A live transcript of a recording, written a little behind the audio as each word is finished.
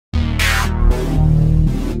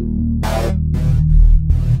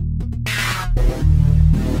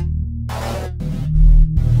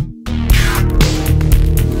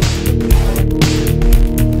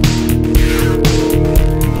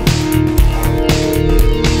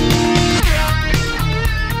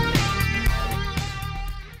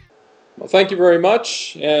Thank you very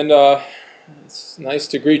much, and it's nice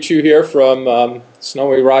to greet you here from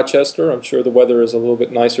snowy Rochester. I'm sure the weather is a little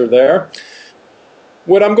bit nicer there.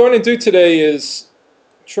 What I'm going to do today is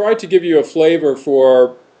try to give you a flavor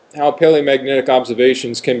for how paleomagnetic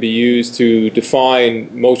observations can be used to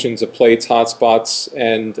define motions of plates, hotspots,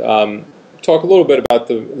 and talk a little bit about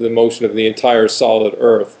the motion of the entire solid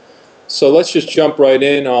Earth. So let's just jump right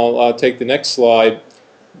in. I'll take the next slide,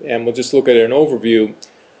 and we'll just look at an overview.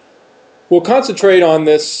 We'll concentrate on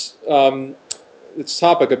this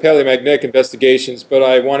topic of paleomagnetic investigations, but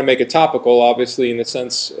I want to make it topical, obviously, in the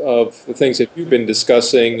sense of the things that you've been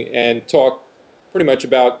discussing, and talk pretty much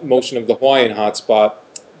about motion of the Hawaiian hotspot.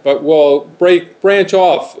 But we'll branch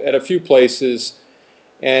off at a few places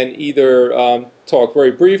and either talk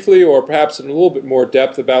very briefly or perhaps in a little bit more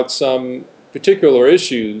depth about some particular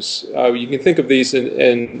issues. You can think of these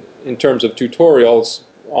in terms of tutorials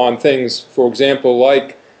on things, for example,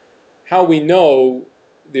 like how we know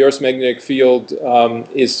the Earth's magnetic field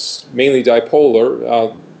is mainly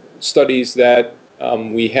dipolar, studies that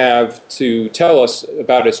we have to tell us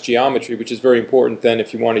about its geometry, which is very important then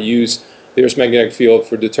if you want to use the Earth's magnetic field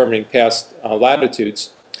for determining past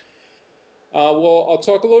latitudes. I'll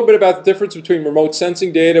talk a little bit about the difference between remote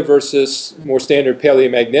sensing data versus more standard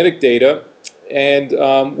paleomagnetic data, and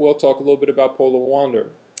we'll talk a little bit about polar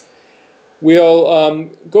wander. We'll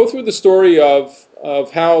go through the story of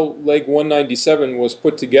how Leg 197 was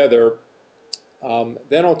put together.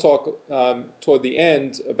 Then I'll talk toward the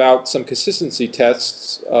end about some consistency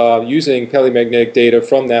tests using paleomagnetic data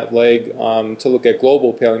from that leg to look at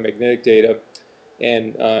global paleomagnetic data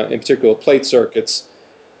and in particular plate circuits.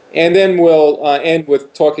 And then we'll end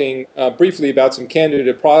with talking briefly about some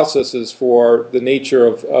candidate processes for the nature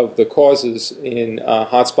of the causes in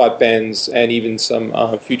hotspot bends and even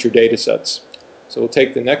some future data sets. So we'll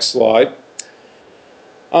take the next slide.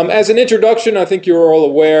 As an introduction, I think you're all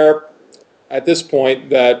aware at this point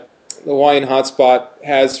that the Hawaiian hotspot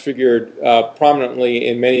has figured prominently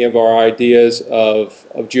in many of our ideas of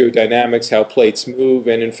geodynamics, how plates move,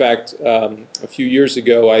 and in fact, a few years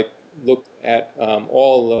ago I looked at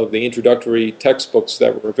all of the introductory textbooks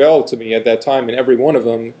that were available to me at that time, and every one of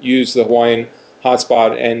them used the Hawaiian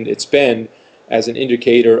hotspot and its bend as an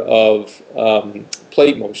indicator of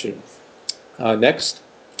plate motion. Next.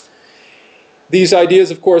 These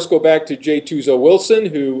ideas, of course, go back to J. Tuzo Wilson,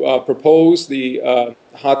 who proposed the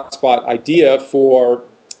hotspot idea for,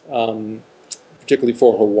 particularly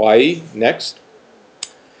for Hawaii. Next.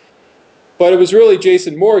 But it was really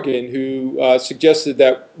Jason Morgan who suggested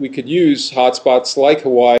that we could use hotspots like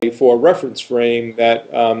Hawaii for a reference frame that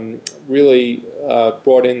really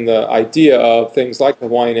brought in the idea of things like the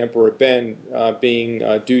Hawaiian Emperor bend being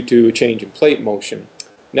due to a change in plate motion.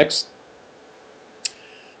 Next.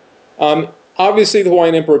 Obviously, the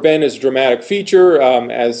Hawaiian Emperor bend is a dramatic feature,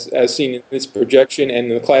 as seen in this projection,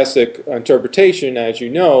 and in the classic interpretation, as you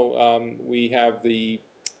know, we have the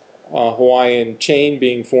Hawaiian chain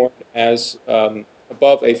being formed as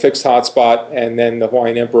above a fixed hotspot, and then the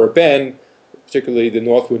Hawaiian Emperor bend, particularly the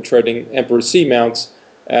northward trending Emperor Seamounts,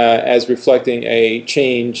 as reflecting a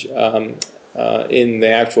change in the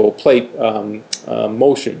actual plate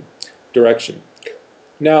motion direction.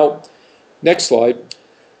 Now, next slide.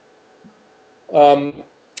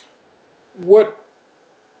 What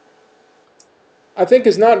I think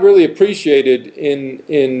is not really appreciated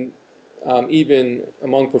in even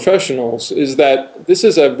among professionals is that this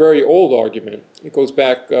is a very old argument. It goes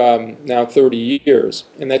back now 30 years,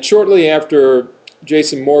 and that shortly after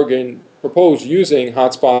Jason Morgan proposed using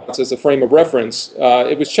hotspots as a frame of reference,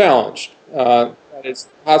 it was challenged. That is,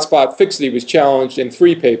 hotspot fixity was challenged in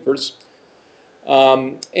 3 papers.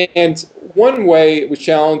 And one way it was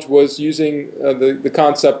challenged was using the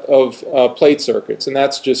concept of plate circuits, and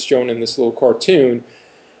that's just shown in this little cartoon.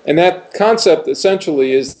 And that concept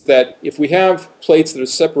essentially is that if we have plates that are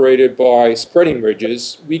separated by spreading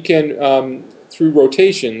ridges, we can, through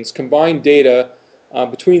rotations, combine data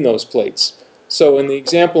between those plates. So in the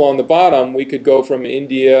example on the bottom, we could go from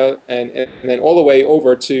India and then all the way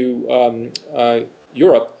over to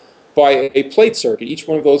Europe by a plate circuit, each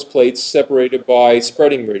one of those plates separated by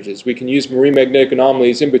spreading ridges. We can use marine magnetic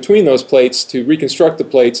anomalies in between those plates to reconstruct the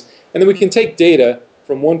plates, and then we can take data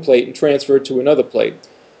from one plate and transfer it to another plate.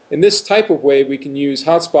 In this type of way, we can use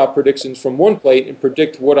hotspot predictions from one plate and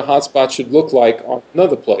predict what a hotspot should look like on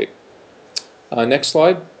another plate. Next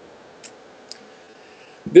slide.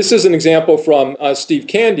 This is an example from Steve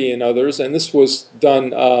Cande and others, and this was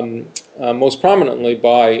done most prominently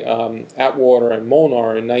by Atwater and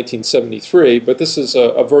Molnar in 1973, but this is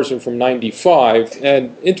a version from '95.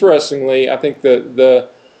 And interestingly, I think the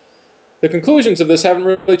The conclusions of this haven't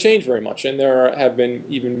really changed very much, and there have been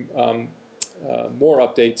even more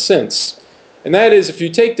updates since. And that is, if you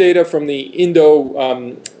take data from the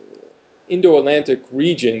Indo-Atlantic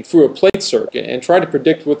region through a plate circuit and try to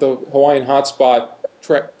predict what the Hawaiian hotspot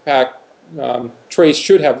trace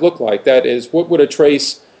should have looked like, that is, what would a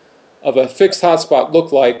trace of a fixed hotspot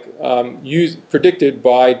look like predicted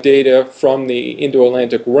by data from the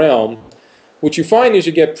Indo-Atlantic realm, what you find is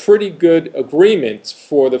you get pretty good agreement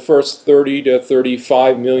for the first 30 to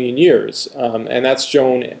 35 million years. And that's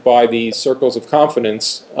shown by the circles of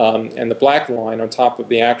confidence and the black line on top of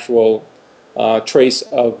the actual trace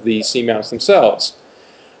of the seamounts themselves.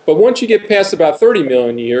 But once you get past about 30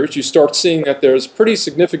 million years, you start seeing that there's pretty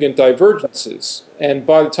significant divergences. And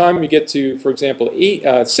by the time you get to, for example,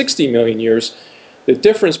 60 million years, the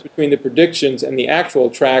difference between the predictions and the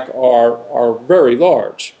actual track are very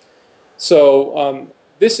large. So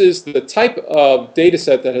this is the type of data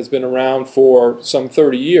set that has been around for some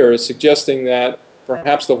 30 years, suggesting that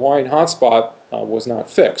perhaps the Hawaiian hotspot was not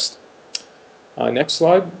fixed. Next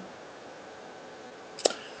slide.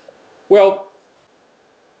 Well,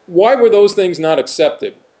 why were those things not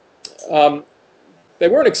accepted? They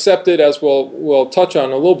weren't accepted, as we'll touch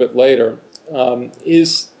on a little bit later.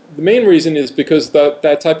 The main reason is because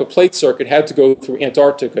that type of plate circuit had to go through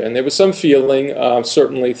Antarctica, and there was some feeling,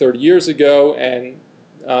 certainly 30 years ago, and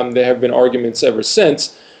there have been arguments ever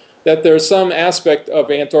since, that there's some aspect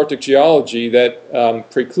of Antarctic geology that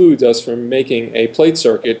precludes us from making a plate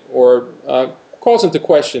circuit or calls into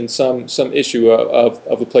question some issue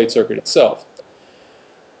of the plate circuit itself.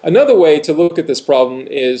 Another way to look at this problem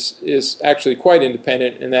is actually quite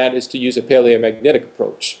independent, and that is to use a paleomagnetic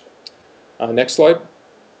approach. Next slide.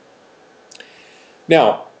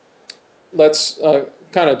 Now, let's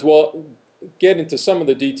kind of get into some of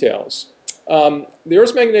the details. The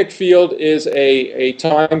Earth's magnetic field is a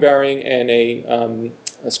time-varying and a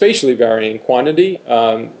spatially varying quantity,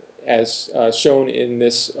 as shown in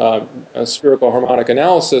this spherical harmonic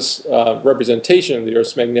analysis representation of the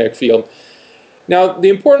Earth's magnetic field. Now, the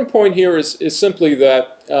important point here is simply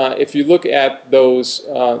that if you look at those,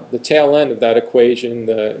 the tail end of that equation,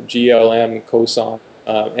 the GLM, cosine,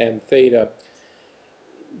 and theta,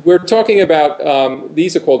 we're talking about,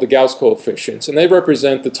 these are called the Gauss coefficients, and they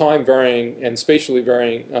represent the time-varying and spatially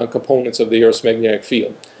varying components of the Earth's magnetic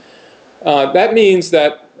field. That means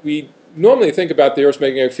that we normally think about the Earth's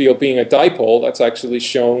magnetic field being a dipole. That's actually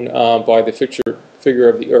shown by the figure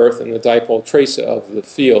of the Earth and the dipole trace of the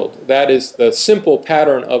field. That is the simple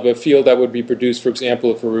pattern of a field that would be produced, for example,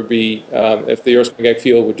 if the Earth's magnetic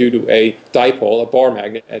field were due to a dipole, a bar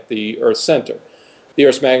magnet, at the Earth's center. The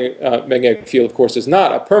Earth's magnetic field, of course, is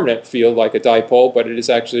not a permanent field like a dipole, but it is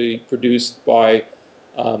actually produced by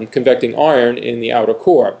convecting iron in the outer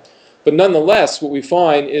core. But nonetheless, what we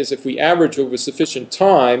find is if we average over sufficient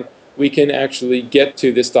time, we can actually get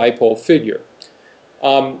to this dipole figure.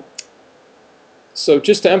 So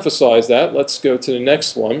just to emphasize that, let's go to the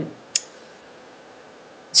next one.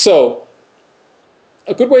 So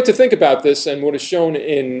a good way to think about this, and what is shown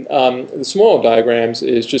in the smaller diagrams,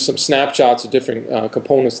 is just some snapshots of different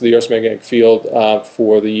components of the Earth's magnetic field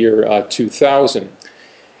for the year 2000.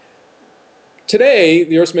 Today,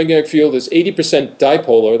 the Earth's magnetic field is 80%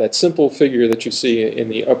 dipolar, that simple figure that you see in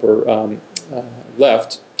the upper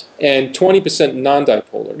left, and 20%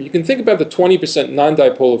 non-dipolar. You can think about the 20%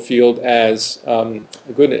 non-dipolar field as a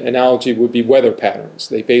good analogy would be weather patterns.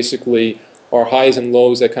 They basically are highs and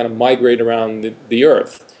lows that kind of migrate around the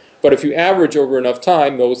Earth. But if you average over enough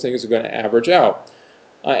time, those things are going to average out.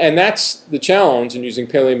 And that's the challenge in using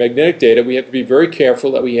paleomagnetic data. We have to be very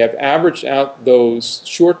careful that we have averaged out those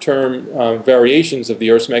short-term variations of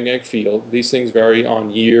the Earth's magnetic field. These things vary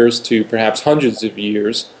on years to perhaps hundreds of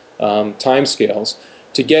years time scales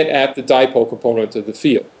to get at the dipole component of the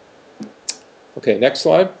field. Okay, next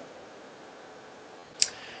slide.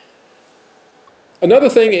 Another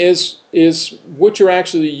thing is what you're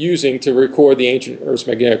actually using to record the ancient Earth's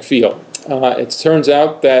magnetic field. It turns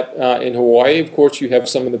out that in Hawaii, of course, you have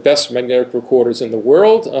some of the best magnetic recorders in the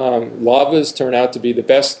world. Lavas turn out to be the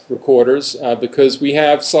best recorders because we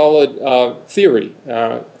have solid theory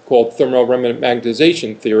called thermal remnant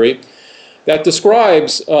magnetization theory that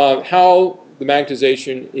describes how the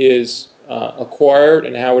magnetization is acquired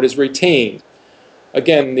and how it is retained.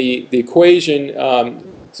 Again, the equation,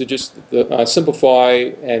 to just simplify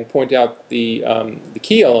and point out the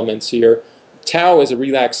key elements here, tau is a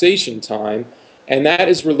relaxation time, and that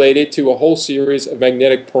is related to a whole series of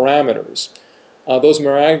magnetic parameters. Those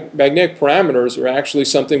magnetic parameters are actually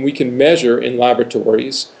something we can measure in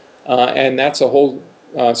laboratories, and that's a whole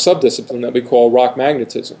subdiscipline that we call rock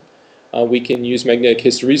magnetism. We can use magnetic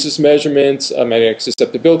hysteresis measurements, magnetic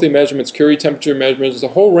susceptibility measurements, Curie temperature measurements.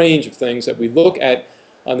 There's a whole range of things that we look at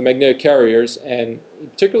on the magnetic carriers, and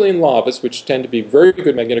particularly in lavas, which tend to be very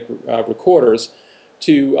good magnetic recorders,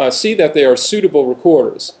 to see that they are suitable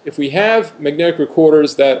recorders. If we have magnetic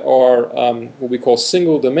recorders that are what we call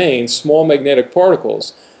single domain, small magnetic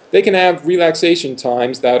particles, they can have relaxation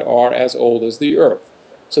times that are as old as the Earth.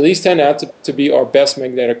 So these tend out to be our best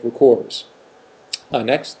magnetic recorders.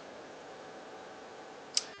 Next.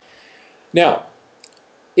 Now,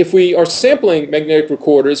 if we are sampling magnetic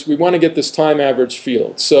recorders, we want to get this time average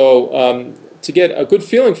field. So to get a good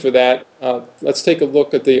feeling for that, let's take a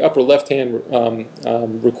look at the upper left-hand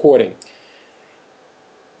recording.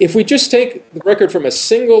 If we just take the record from a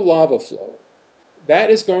single lava flow, that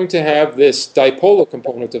is going to have this dipolar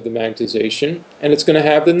component of the magnetization, and it's going to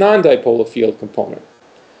have the non-dipolar field component.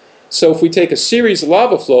 So if we take a series of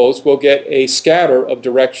lava flows, we'll get a scatter of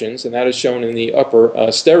directions, and that is shown in the upper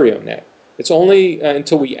stereo net. It's only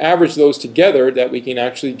until we average those together that we can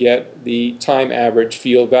actually get the time average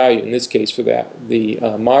field value, in this case for the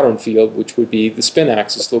modern field, which would be the spin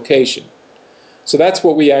axis location. So that's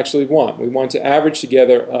what we actually want. We want to average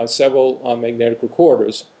together several magnetic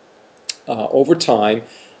recorders over time,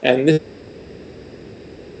 and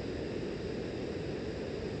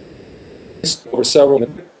this over several.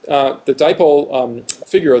 The dipole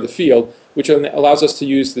figure of the field, which allows us to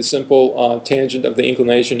use the simple tangent of the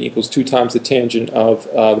inclination equals 2 times the tangent of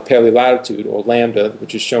the paleolatitude, or lambda,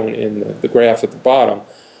 which is shown in the graph at the bottom,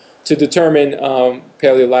 to determine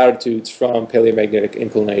paleolatitudes from paleomagnetic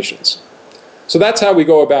inclinations. So that's how we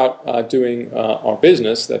go about doing our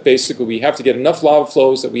business, that basically we have to get enough lava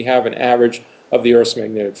flows that we have an average of the Earth's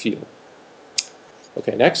magnetic field.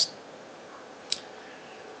 Okay, next.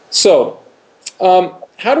 So,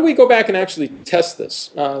 how do we go back and actually test this?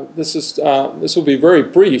 This will be very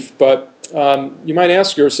brief, but you might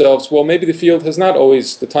ask yourselves, well, maybe the field has not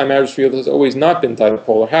always, the time average field has always not been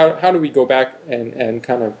dipolar. How do we go back and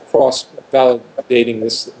kind of cross-validating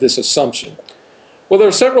this assumption? Well, there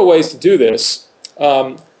are several ways to do this.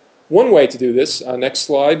 One way to do this, next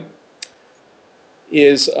slide,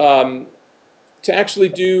 is to actually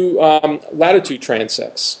do latitude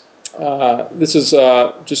transects. This is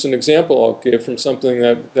just an example I'll give from something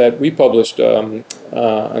that we published a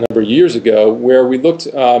number of years ago, where we looked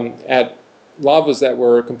at lavas that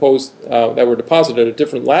were deposited at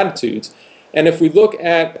different latitudes. And if we look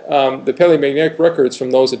at the paleomagnetic records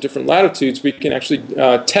from those at different latitudes, we can actually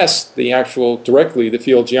test directly the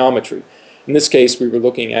field geometry. In this case, we were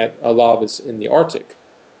looking at lavas in the Arctic.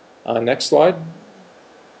 Next slide.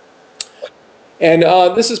 And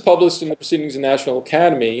this is published in the Proceedings of the National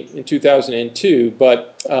Academy in 2002,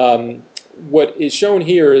 but what is shown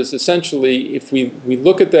here is essentially, if we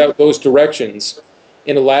look at those directions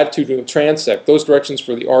in a latitudinal transect, those directions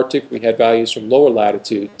for the Arctic, we had values from lower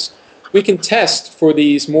latitudes, we can test for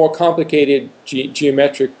these more complicated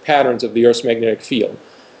geometric patterns of the Earth's magnetic field.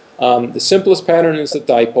 The simplest pattern is the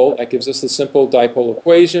dipole. That gives us the simple dipole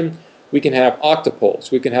equation. We can have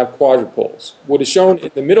octopoles, we can have quadrupoles. What is shown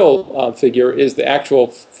in the middle figure is the actual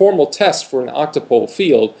formal test for an octopole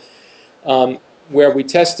field, where we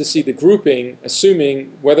test to see the grouping,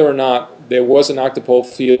 assuming whether or not there was an octopole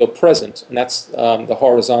field present, and that's the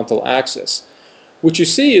horizontal axis. What you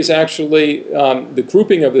see is actually the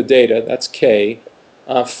grouping of the data, that's K,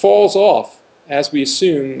 falls off as we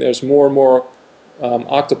assume there's more and more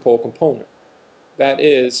octopole component. That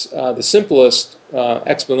is, the simplest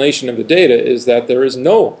explanation of the data is that there is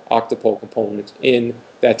no octopole component in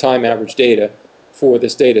that time average data for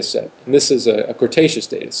this data set. And this is a Cretaceous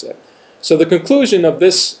data set. So the conclusion of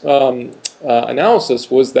this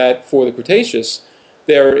analysis was that for the Cretaceous,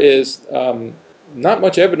 there is not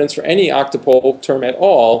much evidence for any octopole term at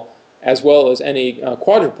all, as well as any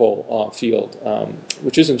quadrupole field,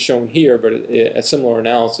 which isn't shown here, but a similar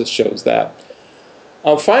analysis shows that.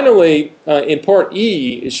 Finally, in part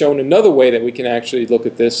E is shown another way that we can actually look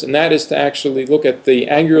at this, and that is to actually look at the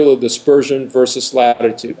angular dispersion versus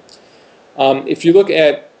latitude. If you look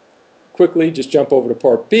at, quickly, just jump over to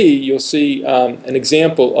part B, you'll see an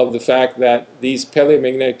example of the fact that these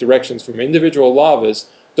paleomagnetic directions from individual lavas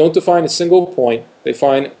don't define a single point, they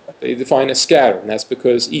define a scatter, and that's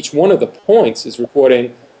because each one of the points is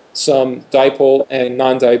reporting some dipole and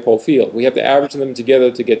non-dipole field. We have to average them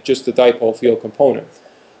together to get just the dipole field component.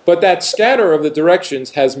 But that scatter of the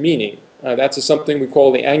directions has meaning. That's something we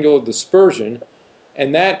call the angular dispersion,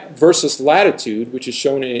 and that versus latitude, which is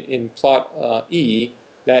shown in plot E,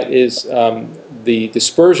 that is the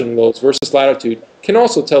dispersion loads versus latitude, can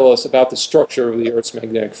also tell us about the structure of the Earth's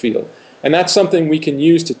magnetic field. And that's something we can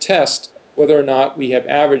use to test whether or not we have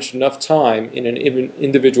averaged enough time in an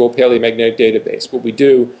individual paleomagnetic database. What we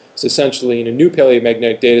do is essentially in a new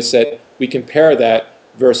paleomagnetic data set, we compare that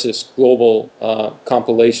versus global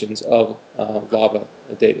compilations of lava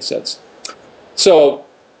data sets. So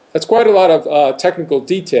that's quite a lot of technical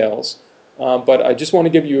details, but I just want to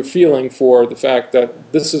give you a feeling for the fact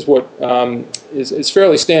that this is what is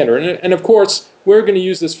fairly standard. And of course, we're going to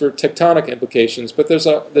use this for tectonic implications, but there's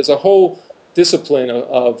a whole discipline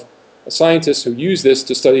of scientists who use this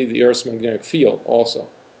to study the Earth's magnetic field also.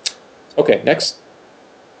 Okay, next.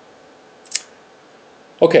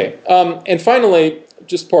 Okay, and finally,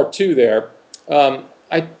 just part 2 there.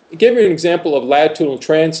 I gave you an example of latitudinal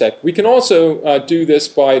transect. We can also do this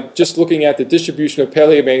by just looking at the distribution of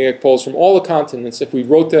paleomagnetic poles from all the continents if we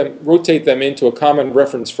rotate them into a common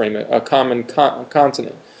reference frame, a common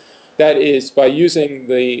continent. That is, by using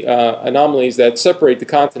the anomalies that separate the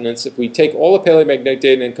continents, if we take all the paleomagnetic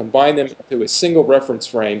data and combine them into a single reference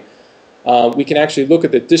frame, we can actually look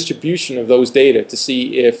at the distribution of those data to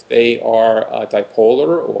see if they are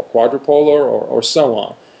dipolar or quadrupolar or so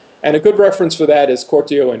on. And a good reference for that is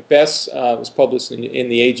Cortio and Bess. It was published in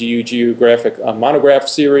the AGU Geographic Monograph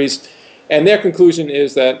series. And their conclusion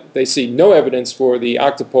is that they see no evidence for the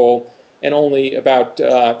octopole and only about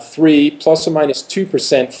 3 plus or minus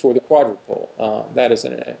 2% for the quadrupole. That is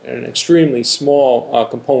an extremely small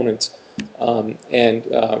component and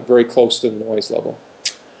very close to the noise level.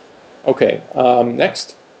 Okay,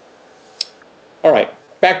 next. All right,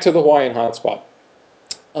 back to the Hawaiian hotspot.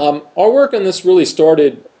 Our work on this really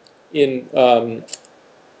started in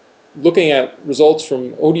looking at results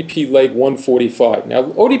from ODP Leg 145. Now,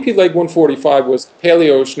 ODP Leg 145 was the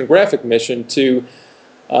paleoceanographic mission to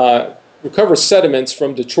recover sediments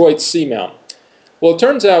from Detroit Seamount. Well, it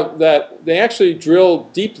turns out that they actually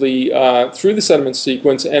drilled deeply through the sediment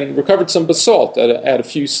sequence and recovered some basalt at a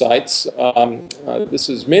few sites. This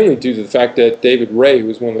is mainly due to the fact that David Ray, who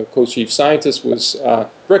was one of the co-chief scientists,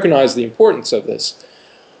 recognized the importance of this.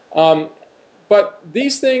 But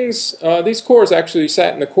these things, these cores actually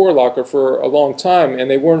sat in the core locker for a long time, and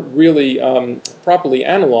they weren't really properly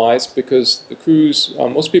analyzed because the crews,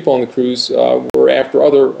 most people on the crews, were after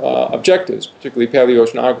other objectives, particularly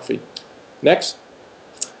paleoceanography. Next.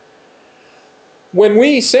 When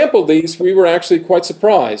we sampled these, we were actually quite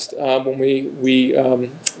surprised when we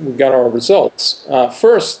got our results.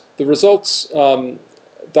 First, the results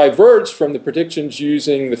diverged from the predictions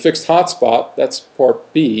using the fixed hotspot. That's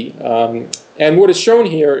part B. And what is shown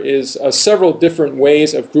here is several different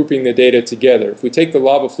ways of grouping the data together. If we take the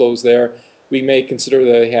lava flows there, we may consider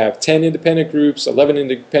that they have 10 independent groups, 11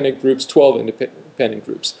 independent groups, 12 independent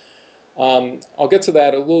groups. I'll get to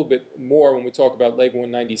that a little bit more when we talk about Leg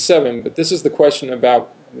 197, but this is the question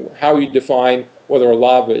about how you define whether a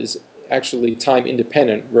lava is actually time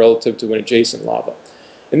independent relative to an adjacent lava.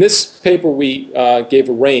 In this paper, we gave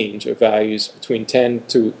a range of values between 10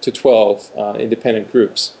 to 12 independent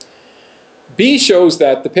groups. B shows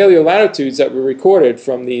that the paleolatitudes that were recorded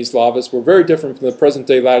from these lavas were very different from the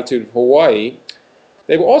present-day latitude of Hawaii.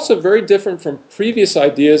 They were also very different from previous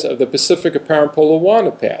ideas of the Pacific apparent polar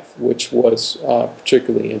wander path, which was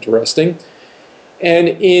particularly interesting. And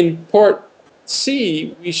in part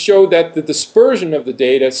C, we showed that the dispersion of the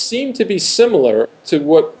data seemed to be similar to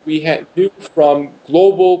what we knew from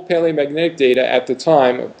global paleomagnetic data at the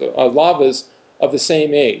time of the lavas of the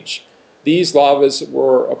same age. These lavas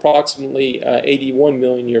were approximately 81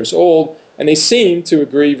 million years old, and they seemed to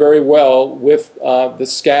agree very well with the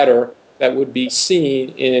scatter that would be seen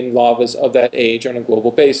in lavas of that age on a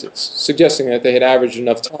global basis, suggesting that they had averaged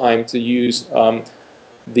enough time to use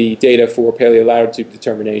the data for paleolatitude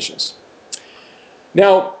determinations.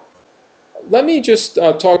 Now, let me just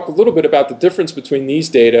talk a little bit about the difference between these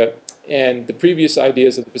data and the previous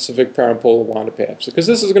ideas of the Pacific parapolar wander paths, because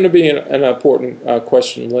this is going to be an important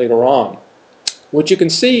question later on. What you can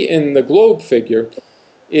see in the globe figure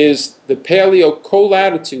is the paleo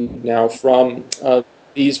colatitude now from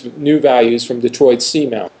these new values from Detroit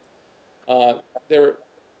Seamount. The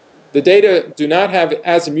data do not have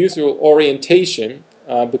azimuthal orientation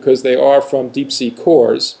because they are from deep sea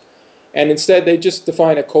cores, and instead they just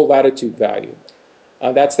define a colatitude value.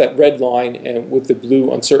 That's that red line and with the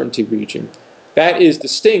blue uncertainty region. That is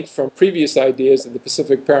distinct from previous ideas of the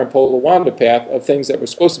Pacific parapolar wander path of things that were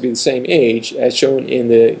supposed to be the same age, as shown in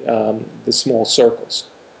the small circles.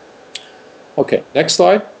 Okay, next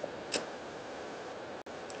slide.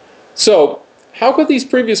 So, how could these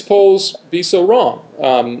previous polls be so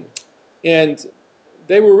wrong? And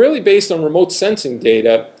they were really based on remote sensing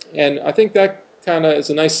data, and I think that kind of is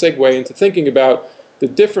a nice segue into thinking about the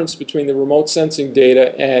difference between the remote sensing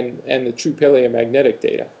data and the true paleomagnetic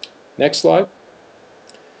data. Next slide.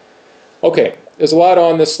 Okay, there's a lot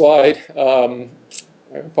on this slide. I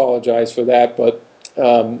apologize for that, but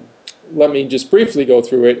let me just briefly go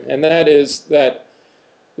through it, and that is that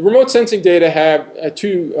the remote sensing data have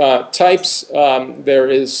two types. There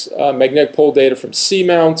is magnetic pole data from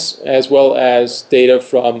seamounts, as well as data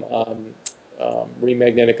from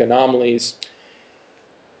remagnetic anomalies.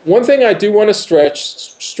 One thing I do want to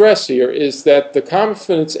stress here is that the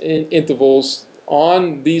confidence intervals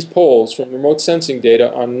on these poles from remote sensing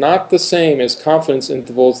data are not the same as confidence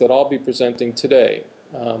intervals that I'll be presenting today.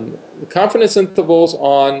 The confidence intervals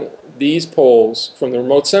on these poles from the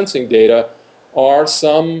remote sensing data are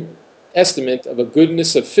some estimate of a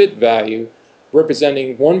goodness of fit value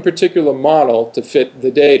representing one particular model to fit the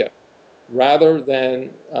data, rather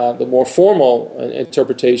than the more formal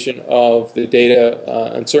interpretation of the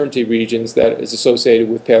data uncertainty regions that is associated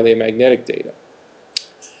with paleomagnetic data.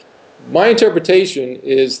 My interpretation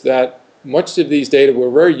is that much of these data were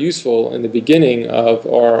very useful in the beginning of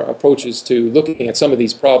our approaches to looking at some of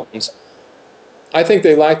these problems. I think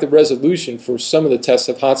they lack the resolution for some of the tests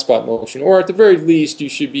of hotspot motion, or at the very least you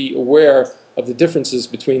should be aware of the differences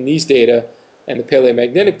between these data and the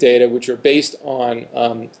paleomagnetic data, which are based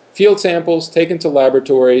on field samples taken to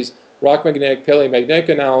laboratories, rock magnetic, paleomagnetic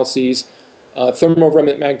analyses, thermal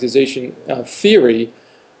remnant magnetization theory,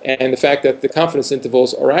 and the fact that the confidence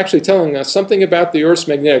intervals are actually telling us something about the Earth's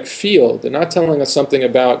magnetic field. They're not telling us something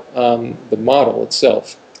about the model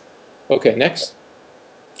itself. Okay, next.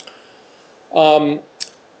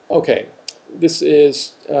 Okay, this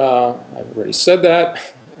is, I've already said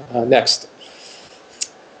that. Next.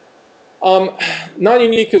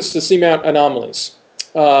 Non-uniqueness to seamount anomalies.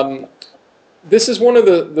 This is one of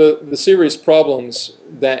the serious problems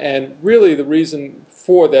that, and really the reason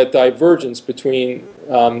for that divergence between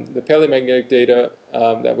the paleomagnetic data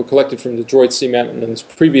that were collected from the Detroit seamount and its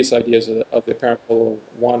previous ideas of the apparent polar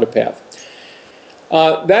wander path.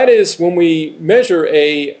 That is, when we measure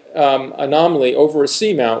a anomaly over a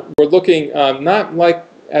seamount, we're looking not like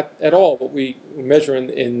at all what we measure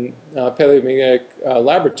in paleomagnetic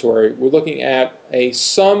laboratory. We're looking at a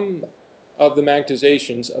sum of the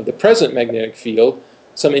magnetizations of the present magnetic field,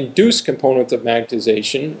 some induced component of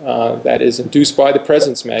magnetization that is induced by the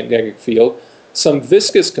present magnetic field, some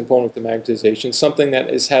viscous component of magnetization, something that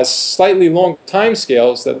has slightly longer time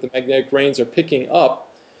scales that the magnetic grains are picking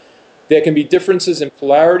up. There can be differences in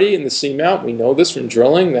polarity in the seamount. We know this from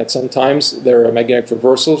drilling, that sometimes there are magnetic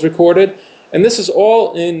reversals recorded. And this is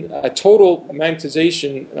all in a total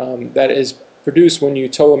magnetization that is produced when you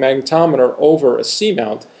tow a magnetometer over a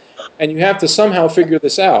seamount. And you have to somehow figure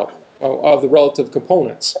this out of the relative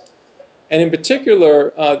components. And in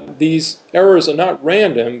particular, these errors are not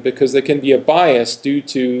random because there can be a bias due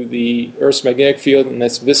to the Earth's magnetic field and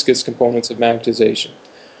its viscous components of magnetization.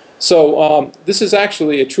 So this is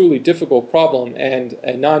actually a truly difficult problem and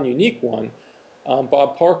a non-unique one.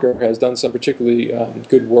 Bob Parker has done some particularly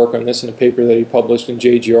good work on this in a paper that he published in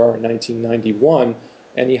JGR in 1991,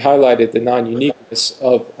 and he highlighted the non-uniqueness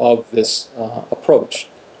of this approach.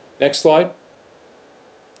 Next slide.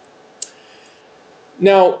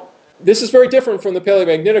 Now, this is very different from the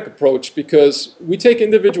paleomagnetic approach because we take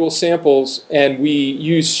individual samples and we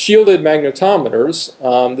use shielded magnetometers.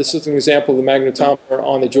 This is an example of the magnetometer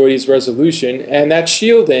on the JOIDES resolution, and that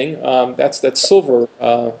shielding, that's that silver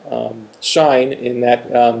shine in that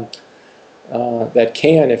that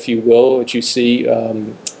can, if you will, which you see,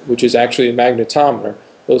 which is actually a magnetometer.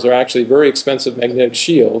 Those are actually very expensive magnetic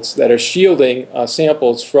shields that are shielding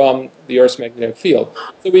samples from the Earth's magnetic field.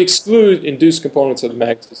 So we exclude induced components of the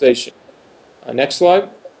magnetization. Next slide.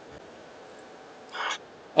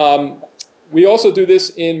 We also do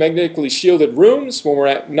this in magnetically shielded rooms when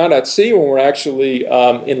we're not at sea, when we're actually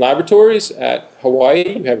in laboratories. At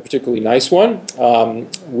Hawaii, we have a particularly nice one.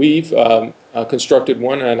 We've constructed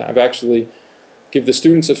one, and I've actually give the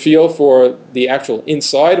students a feel for the actual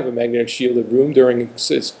inside of a magnetic shielded room during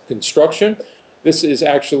its construction. This is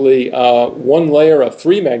actually one layer of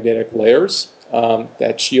 3 magnetic layers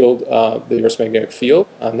that shield the Earth's magnetic field.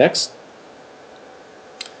 Next.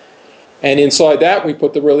 And inside that, we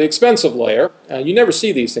put the really expensive layer. You never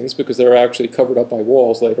see these things because they're actually covered up by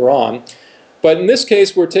walls later on. But in this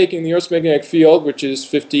case, we're taking the Earth's magnetic field, which is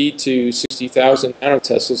 50 to 60,000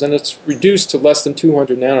 nanoteslas, and it's reduced to less than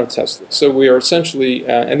 200 nanoteslas. So we are essentially,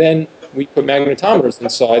 and then we put magnetometers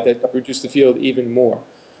inside that reduce the field even more.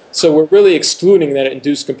 So we're really excluding that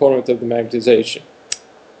induced component of the magnetization.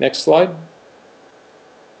 Next slide.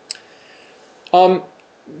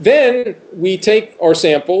 Then we take our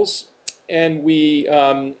samples and we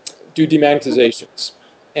do demagnetizations.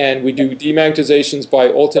 And we do demagnetizations by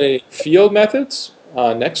alternating field methods.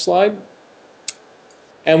 Next slide.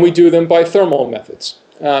 And we do them by thermal methods.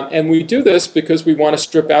 And we do this because we want to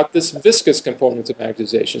strip out this viscous component of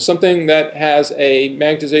magnetization, something that has a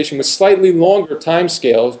magnetization with slightly longer time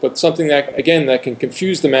scales, but something that, again, that can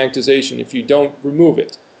confuse the magnetization if you don't remove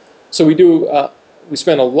it. So we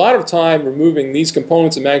spend a lot of time removing these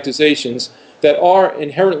components of magnetizations that are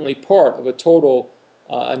inherently part of a total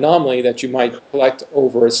anomaly that you might collect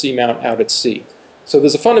over a seamount out at sea. So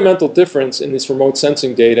there's a fundamental difference in this remote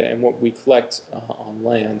sensing data and what we collect on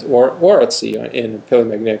land or at sea in a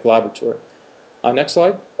paleomagnetic laboratory. Next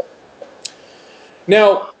slide.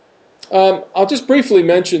 Now, I'll just briefly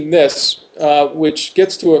mention this, which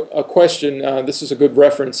gets to a question. This is a good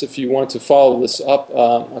reference if you want to follow this up,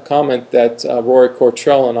 a comment that Rory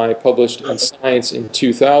Cortrell and I published in Science in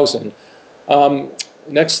 2000.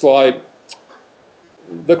 Next slide.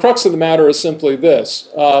 The crux of the matter is simply this.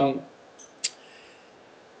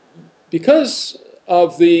 Because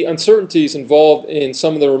of the uncertainties involved in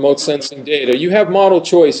some of the remote sensing data, you have model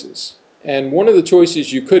choices. And one of the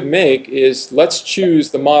choices you could make is, let's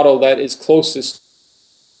choose the model that is closest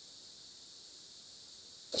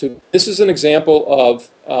to. This is an example of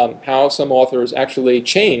how some authors actually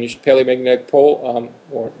changed paleomagnetic pole,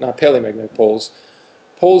 or not paleomagnetic poles,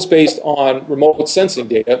 poles based on remote sensing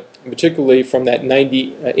data, particularly from that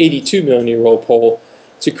 82 million year old pole,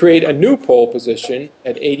 to create a new pole position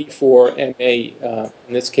at 84 MA, in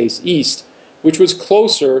this case east, which was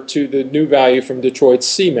closer to the new value from Detroit's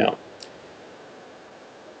seamount.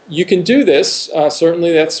 You can do this,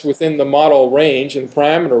 certainly that's within the model range and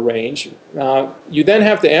parameter range. You then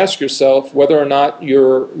have to ask yourself whether or not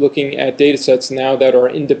you're looking at data sets now that are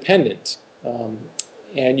independent.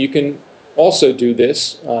 And you can also do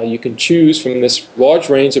this. You can choose from this large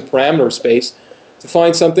range of parameter space to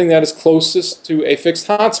find something that is closest to a fixed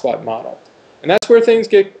hotspot model. And that's where things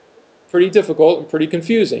get pretty difficult and pretty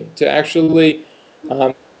confusing, to actually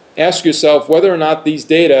ask yourself whether or not these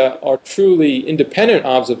data are truly independent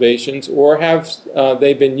observations, or have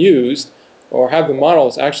they been used, or have the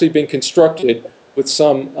models actually been constructed with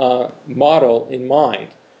some model in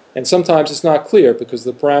mind. And sometimes it's not clear because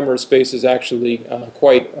the parameter space is actually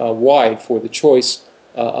quite wide for the choice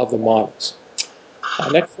of the models.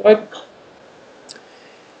 Next slide.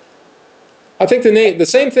 I think the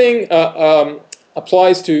same thing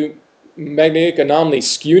applies to magnetic anomaly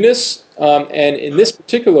skewness. And in this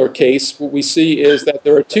particular case, what we see is that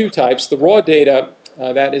there are two types. The raw data,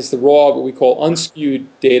 that is the raw, what we call unskewed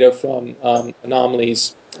data from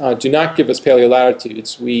anomalies, do not give us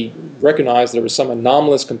paleolatitudes. We recognize there are some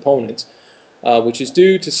anomalous components, which is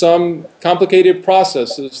due to some complicated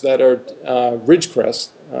processes that are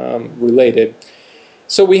ridgecrest related.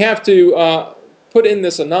 So we have to put in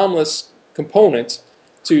this anomalous component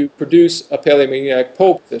to produce a paleomagnetic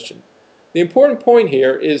pole position. The important point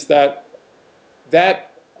here is that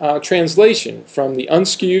translation from the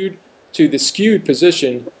unskewed to the skewed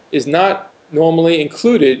position is not normally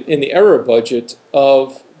included in the error budget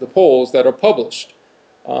of the poles that are published.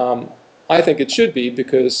 I think it should be,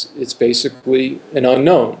 because it's basically an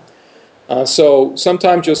unknown. So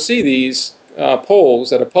sometimes you'll see these poles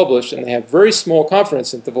that are published and they have very small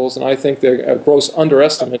confidence intervals, and I think they're a gross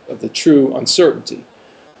underestimate of the true uncertainty.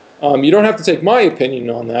 You don't have to take my opinion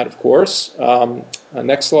on that, of course.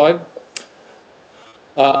 Next slide.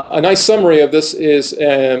 A nice summary of this is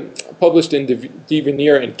published in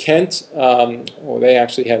Devenir and Kent. Well, they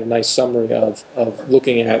actually had a nice summary of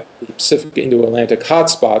looking at the Pacific Indo-Atlantic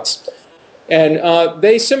hotspots. And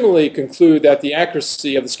they similarly conclude that the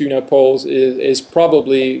accuracy of the skew-net poles is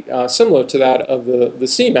probably similar to that of the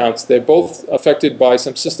seamounts. They're both affected by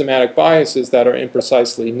some systematic biases that are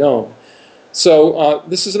imprecisely known. So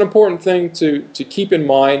this is an important thing to keep in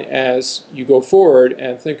mind as you go forward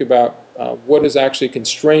and think about what is actually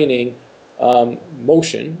constraining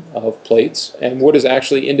motion of plates and what is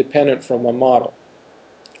actually independent from a model.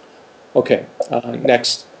 Okay,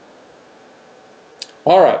 next.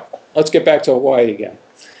 All right, let's get back to Hawaii again.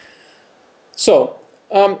 So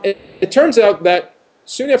it turns out that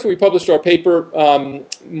soon after we published our paper,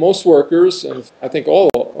 most workers, and I think all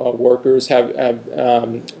workers, have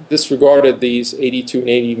disregarded these 82 and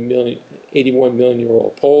 81 million year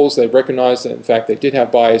old poles. They recognized that, in fact, they did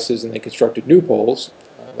have biases, and they constructed new poles.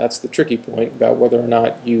 That's the tricky point about whether or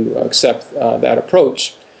not you accept that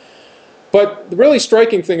approach. But the really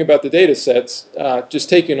striking thing about the data sets, just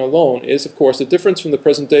taken alone, is, of course, the difference from the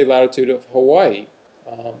present-day latitude of Hawaii.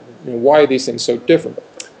 Why are these things so different?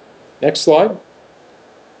 Next slide.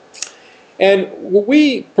 And what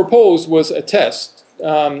we proposed was a test,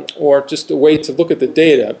 or just a way to look at the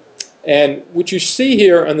data. And what you see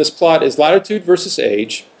here on this plot is latitude versus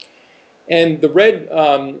age. And the red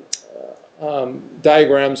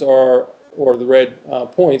diagrams are, or the red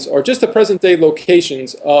points, are just the present-day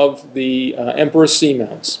locations of the Emperor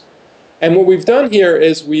Seamounts. And what we've done here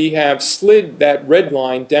is we have slid that red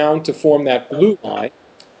line down to form that blue line.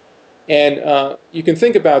 And you can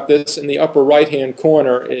think about this in the upper right-hand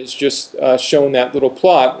corner is just showing that little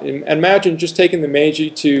plot. And imagine just taking the Meiji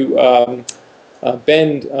to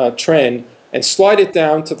bend trend and slide it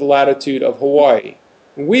down to the latitude of Hawaii.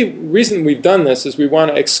 The reason we've done this is we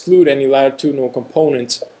want to exclude any latitudinal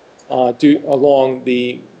components along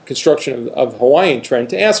the construction of the Hawaiian trend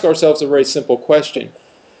to ask ourselves a very simple question.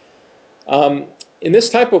 In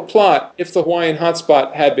this type of plot, if the Hawaiian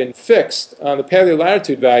hotspot had been fixed, the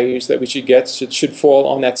paleolatitude values that we should get should fall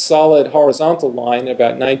on that solid horizontal line at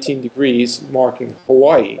about 19 degrees marking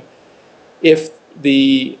Hawaii. If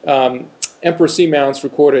the Emperor Seamounts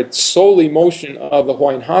recorded solely motion of the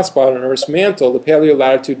Hawaiian hotspot on Earth's mantle, the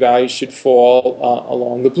paleolatitude values should fall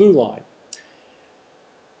along the blue line.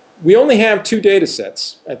 We only have two data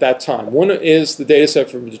sets at that time. One is the data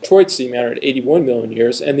set from Detroit Seamount at 81 million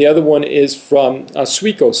years, and the other one is from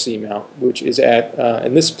Suiko Seamount, which is at,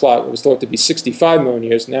 in this plot, it was thought to be 65 million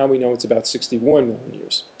years. Now we know it's about 61 million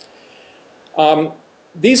years.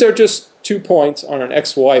 These are just 2 points on an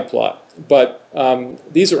XY plot, but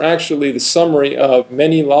these are actually the summary of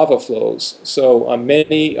many lava flows. So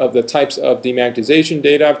many of the types of demagnetization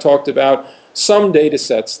data I've talked about, some data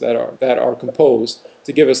sets that are composed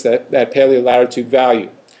to give us that paleolatitude value.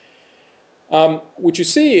 What you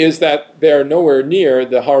see is that they're nowhere near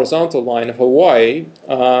the horizontal line of Hawaii.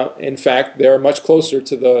 In fact, they're much closer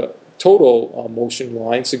to the total motion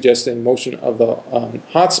line, suggesting motion of the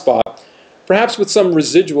hotspot, perhaps with some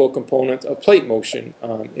residual component of plate motion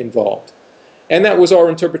involved. And that was our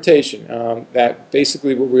interpretation, that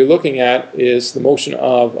basically what we're looking at is the motion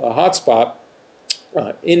of a hotspot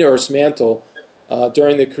in Earth's mantle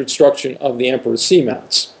during the construction of the Emperor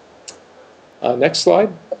Seamounts. Next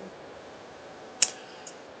slide.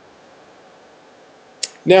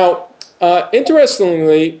 Now,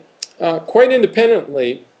 interestingly, quite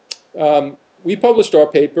independently, we published our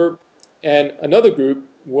paper, and another group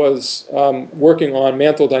was working on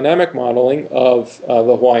mantle dynamic modeling of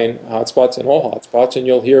the Hawaiian hotspots and all hotspots, and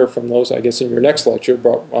you'll hear from those, I guess, in your next lecture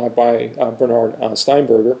by Bernard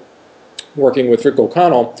Steinberger, working with Rick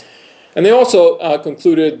O'Connell. And they also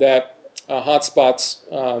concluded that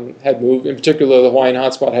hotspots had moved, in particular the Hawaiian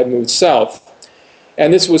hotspot had moved south.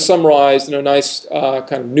 And this was summarized in a nice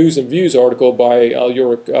kind of news and views article by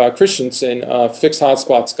Ulrich Christensen, Fixed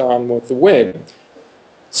Hotspots Gone with the Wind.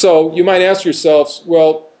 So you might ask yourselves,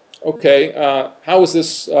 well, okay, how was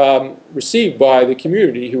this received by the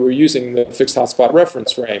community who were using the fixed hotspot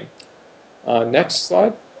reference frame? Next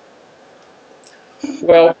slide.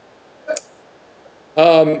 Well,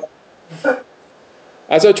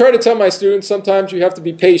 as I try to tell my students, sometimes you have to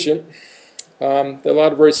be patient. There are a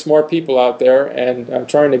lot of very smart people out there, and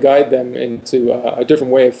trying to guide them into a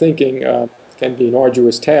different way of thinking can be an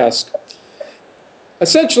arduous task.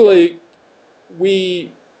 Essentially,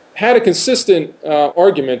 we had a consistent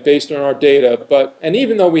argument based on our data, and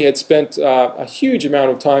even though we had spent a huge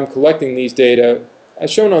amount of time collecting these data,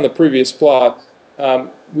 as shown on the previous plot,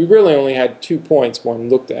 we really only had 2 points when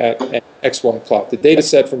looked at an XY plot. The data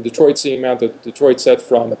set from Detroit Seamount, the Detroit set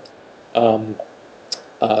from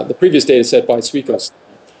the previous data set by Suiko.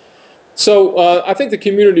 So I think the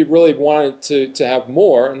community really wanted to have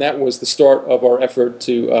more, and that was the start of our effort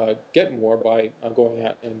to get more by going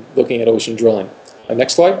out and looking at ocean drilling.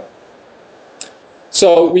 Next slide.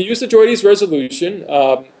 So we used the JOIDES resolution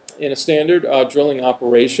in a standard drilling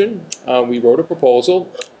operation. We wrote a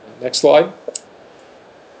proposal. Next slide.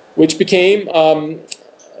 Which became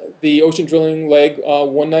the ocean drilling leg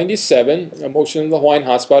 197, a motion of the Hawaiian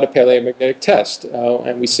hotspot, a paleomagnetic test,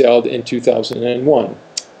 and we sailed in 2001.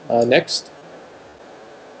 Next.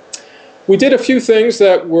 We did a few things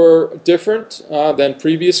that were different than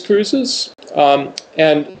previous cruises,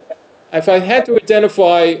 and if I had to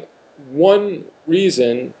identify one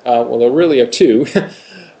reason, well, there really are two,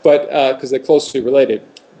 but because they're closely related,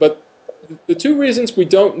 but the two reasons we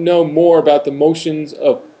don't know more about the motions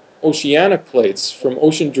of oceanic plates from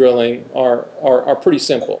ocean drilling are pretty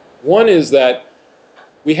simple. One is that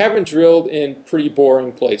we haven't drilled in pretty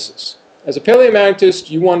boring places. As a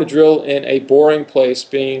paleomagnetist, you want to drill in a boring place,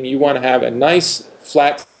 being you want to have a nice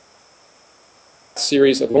flat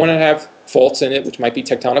series of 1.5 faults in it, which might be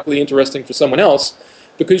tectonically interesting for someone else,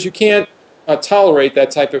 because you can't tolerate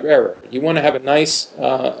that type of error. You want to have a nice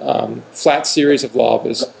flat series of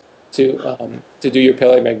lavas to do your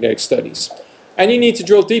paleomagnetic studies. And you need to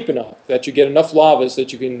drill deep enough that you get enough lavas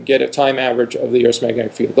that you can get a time average of the Earth's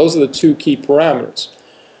magnetic field. Those are the two key parameters.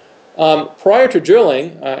 Prior to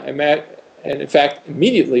drilling, and in fact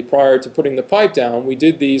immediately prior to putting the pipe down, we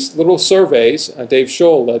did these little surveys. Dave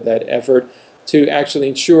Scholl led that effort to actually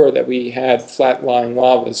ensure that we had flat-lying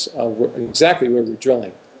lavas exactly where we're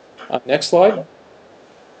drilling. Next slide.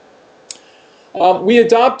 We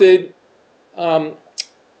adopted a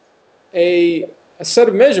set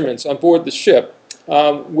of measurements on board the ship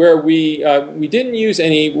where we didn't use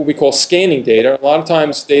any what we call scanning data. A lot of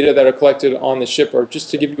times data that are collected on the ship are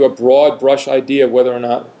just to give you a broad brush idea of whether or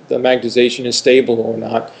not the magnetization is stable or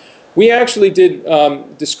not. We actually did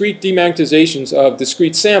discrete demagnetizations of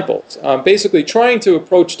discrete samples, basically trying to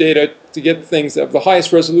approach data to get things of the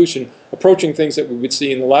highest resolution, approaching things that we would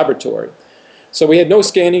see in the laboratory. So we had no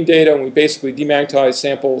scanning data, and we basically demagnetized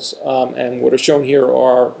samples, and what are shown here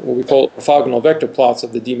are what we call orthogonal vector plots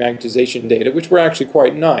of the demagnetization data, which were actually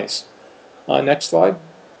quite nice. Next slide.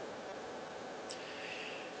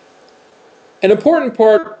 An important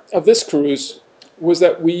part of this cruise was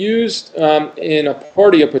that we used, in a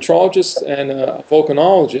party of petrologists and a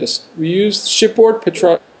volcanologist, we used shipboard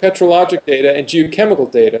petrologic data and geochemical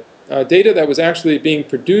data, data that was actually being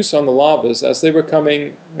produced on the lavas as they were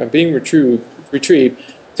being retrieved,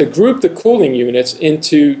 to group the cooling units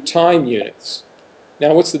into time units.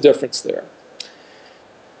 Now, what's the difference there?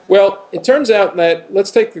 Well, it turns out that,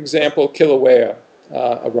 let's take the example of Kilauea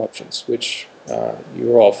eruptions, which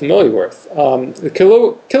you're all familiar with. The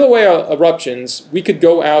Kilauea eruptions, we could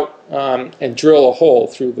go out and drill a hole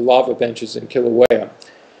through the lava benches in Kilauea,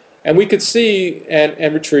 and we could see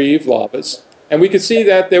and retrieve lavas, and we could see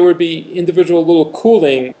that there would be individual little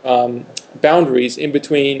cooling boundaries in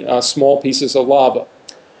between small pieces of lava.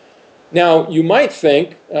 Now, you might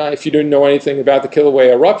think, if you didn't know anything about the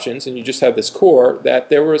Kilauea eruptions and you just had this core, that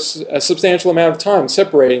there was a substantial amount of time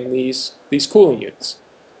separating these cooling units.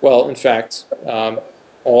 Well, in fact,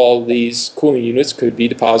 all these cooling units could be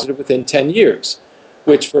deposited within 10 years,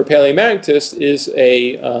 which for a paleomagnetist is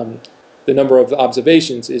the number of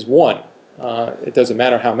observations is 1. It doesn't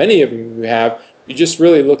matter how many of them you have, you're just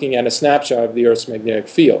really looking at a snapshot of the Earth's magnetic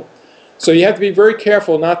field. So you have to be very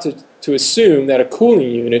careful not to assume that a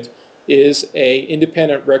cooling unit is an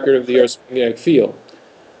independent record of the Earth's magnetic field.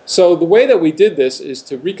 So the way that we did this is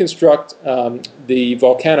to reconstruct the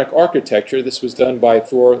volcanic architecture. This was done by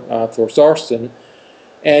Thor Sarsten,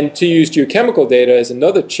 and to use geochemical data as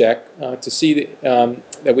another check to see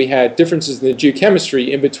that we had differences in the geochemistry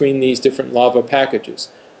in between these different lava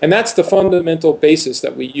packages. And that's the fundamental basis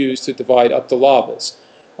that we use to divide up the lavas.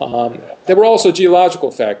 There were also geological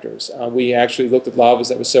factors. We actually looked at lavas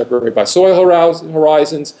that were separated by soil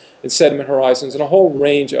horizons and sediment horizons and a whole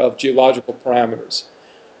range of geological parameters.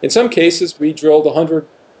 In some cases, we drilled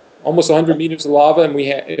almost 100 meters of lava, and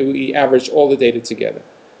we averaged all the data together.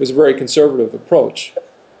 It was a very conservative approach.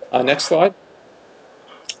 Next slide.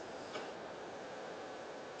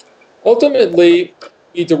 Ultimately,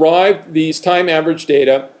 we derived these time average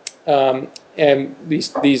data and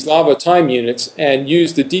these lava time units and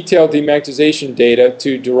used the detailed demagnetization data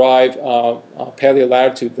to derive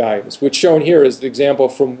paleolatitude values, which shown here is the example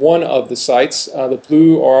from one of the sites. The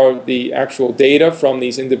blue are the actual data from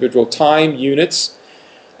these individual time units.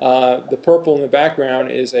 The purple in the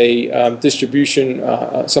background is a distribution,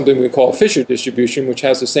 something we call a Fisher distribution, which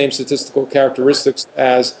has the same statistical characteristics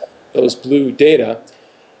as those blue data.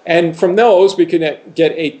 And from those, we can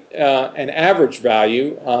get an average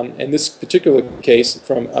value, in this particular case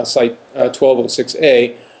from site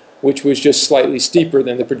 1206A, which was just slightly steeper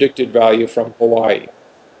than the predicted value from Hawaii.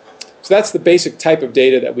 So that's the basic type of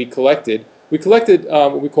data that we collected. We collected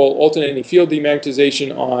what we call alternating field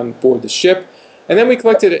demagnetization on board the ship, and then we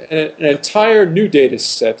collected an entire new data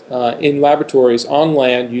set in laboratories on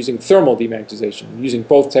land using thermal demagnetization, using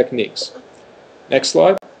both techniques. Next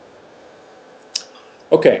slide.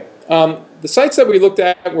 Okay, the sites that we looked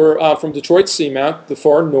at were from Detroit Seamount, the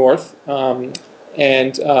far north,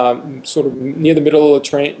 and sort of near the middle of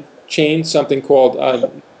the chain, something called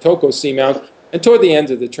Toko Seamount, and toward the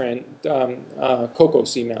end of the Koko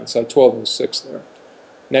Seamount, site 1206 there.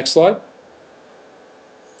 Next slide.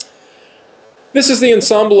 This is the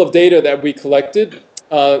ensemble of data that we collected.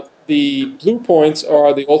 The blue points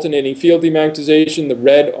are the alternating field demagnetization. The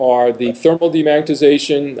red are the thermal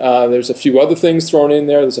demagnetization. There's a few other things thrown in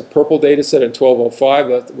there. There's a purple data set in 1205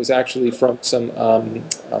 that was actually from some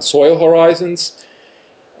soil horizons.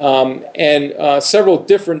 And several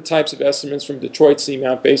different types of estimates from Detroit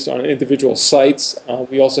Seamount based on individual sites.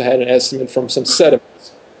 We also had an estimate from some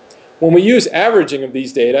sediments. When we use averaging of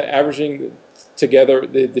these data, averaging together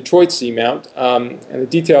the Detroit Seamount, and the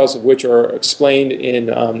details of which are explained in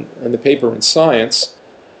the paper in Science.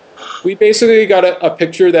 We basically got a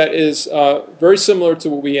picture that is very similar to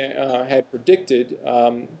what we had predicted,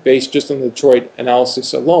 based just on the Detroit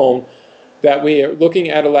analysis alone, that we are looking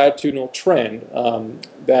at a latitudinal trend,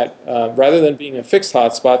 that rather than being a fixed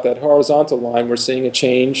hotspot, that horizontal line, we're seeing a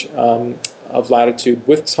change of latitude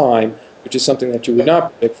with time, which is something that you would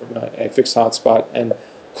not predict from a fixed hotspot, and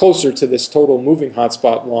closer to this total moving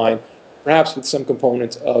hotspot line, perhaps with some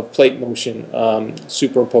components of plate motion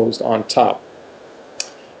superimposed on top.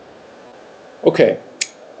 Okay,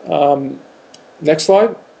 next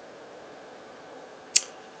slide.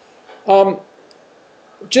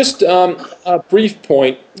 Just a brief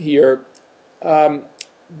point here.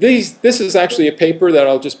 This is actually a paper that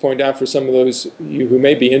I'll just point out for some of those of you who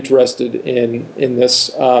may be interested in this.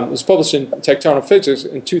 It was published in Tectonic Physics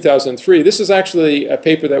in 2003. This is actually a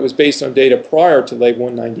paper that was based on data prior to Late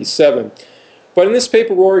 197. But in this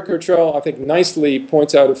paper, Rory Cottrell, I think, nicely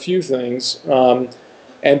points out a few things,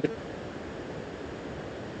 and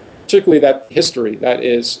particularly that history that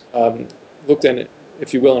is looked at,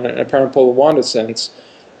 if you will, in an apparent polar wander sense,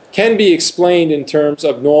 can be explained in terms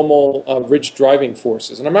of normal ridge driving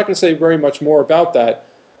forces. And I'm not going to say very much more about that.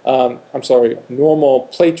 I'm sorry, normal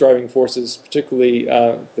plate driving forces, particularly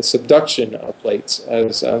the subduction of plates,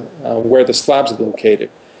 as where the slabs are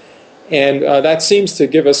located. And that seems to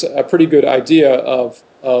give us a pretty good idea of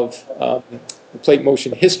the plate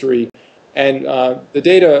motion history. And the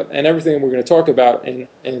data and everything we're going to talk about in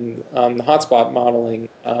the hotspot modeling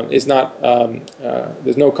is not,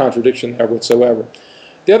 there's no contradiction there whatsoever.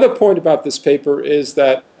 The other point about this paper is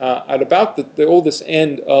that at about the oldest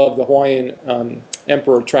end of the Hawaiian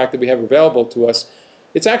Emperor track that we have available to us,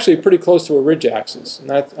 it's actually pretty close to a ridge axis, and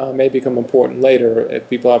that may become important later if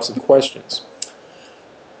people have some questions.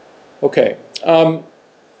 Okay.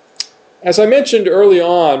 As I mentioned early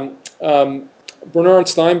on, Bernard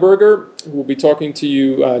Steinberger, who will be talking to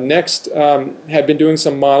you next, had been doing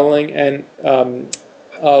some modeling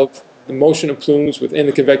of the motion of plumes within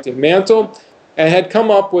the convecting mantle, and had come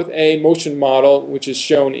up with a motion model, which is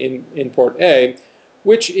shown in Part A,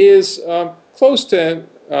 which is close to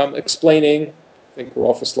explaining, I think we're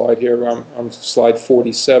off a slide here, on slide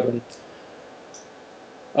 47.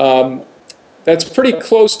 That's pretty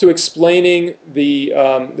close to explaining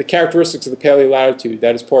the characteristics of the paleolatitude.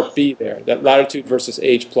 That is Part B there, that latitude versus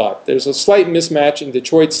age plot. There's a slight mismatch in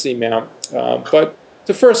Detroit Seamount, but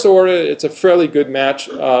to first order, it's a fairly good match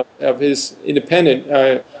of his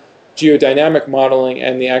independent geodynamic modeling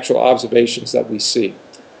and the actual observations that we see.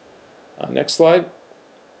 Next slide.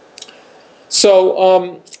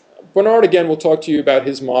 So Bernard, again, will talk to you about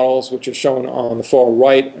his models, which are shown on the far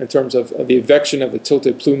right in terms of the evection of the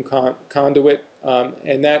tilted plume conduit,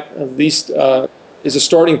 and that at least is a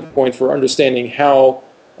starting point for understanding how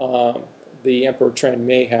the Emperor trend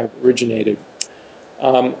may have originated.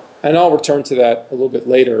 And I'll return to that a little bit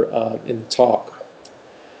later in the talk.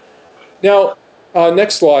 Now,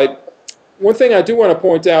 next slide. One thing I do want to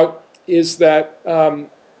point out is that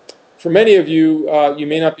for many of you, you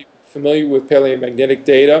may not be familiar with paleomagnetic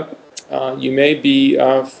data. You may be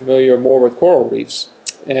familiar more with coral reefs.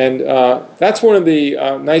 And that's one of the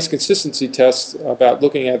nice consistency tests about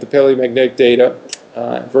looking at the paleomagnetic data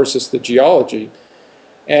versus the geology.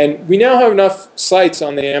 And we now have enough sites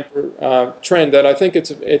on the Emperor trend that I think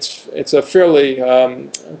it's a fairly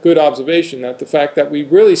good observation that the fact that we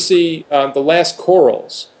really see the last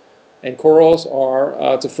corals, and corals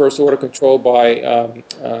are to first order controlled by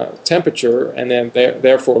temperature and then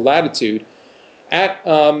therefore latitude, at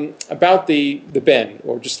about the bend,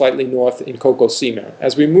 or just slightly north in Coco Seamount.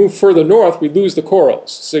 As we move further north, we lose the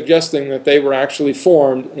corals, suggesting that they were actually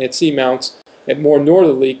formed at seamounts at more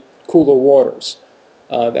northerly, cooler waters.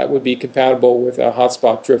 That would be compatible with a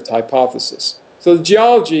hotspot drift hypothesis. So the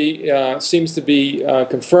geology seems to be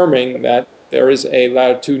confirming that there is a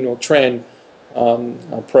latitudinal trend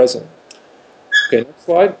present. Okay, next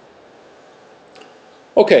slide.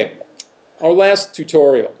 Okay, our last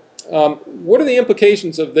tutorial. What are the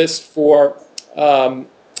implications of this for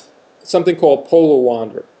something called polar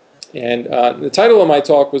wander? And the title of my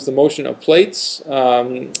talk was The Motion of Plates.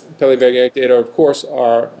 Paleomagnetic data, of course,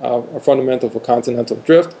 are fundamental for continental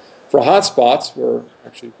drift. For hotspots, we're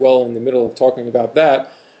actually well in the middle of talking about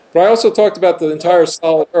that. But I also talked about the entire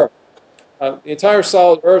solid Earth. The entire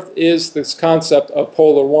solid Earth is this concept of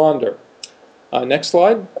polar wander. Next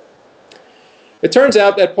slide. It turns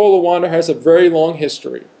out that polar wander has a very long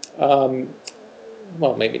history.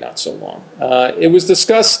 Well, maybe not so long. It was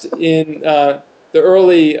discussed in the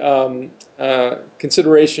early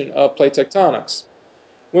consideration of plate tectonics.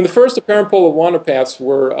 when the first apparent polar wander paths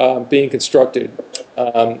were being constructed,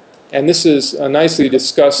 and this is nicely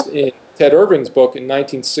discussed in Ted Irving's book in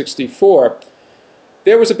 1964,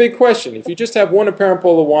 there was a big question. If you just have one apparent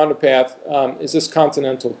polar wander path, is this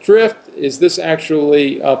continental drift? Is this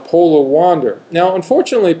actually a polar wander? Now,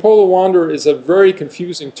 unfortunately, polar wander is a very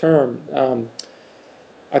confusing term.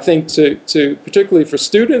 I think particularly for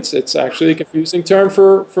students, it's actually a confusing term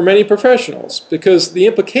for many professionals, because the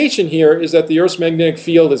implication here is that the Earth's magnetic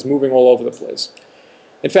field is moving all over the place.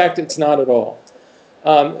 In fact, it's not at all.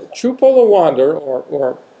 True polar wander,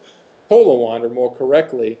 or polar wander more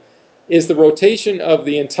correctly, is the rotation of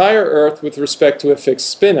the entire Earth with respect to a fixed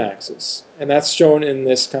spin axis. And that's shown in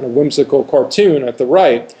this kind of whimsical cartoon at the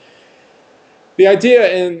right. The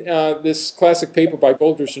idea in this classic paper by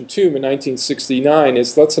Goldrich and Toome in 1969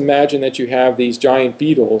 is, let's imagine that you have these giant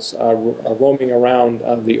beetles roaming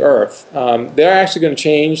around the Earth. They're actually going to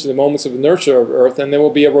change the moments of inertia of Earth, and there will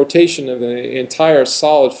be a rotation of the entire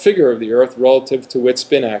solid figure of the Earth relative to its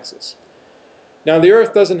spin axis. Now, the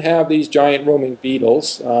Earth doesn't have these giant roaming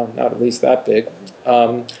beetles, not at least that big,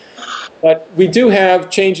 but we do have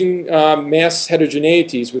changing mass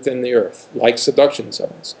heterogeneities within the Earth, like subduction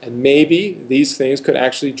zones. And maybe these things could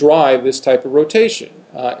actually drive this type of rotation.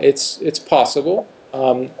 It's possible.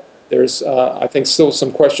 There's, I think, still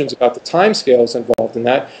some questions about the timescales involved in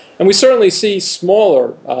that. And we certainly see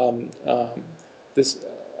smaller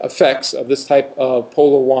effects of this type of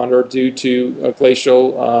polar wander due to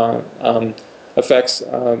glacial effects,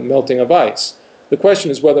 melting of ice. The question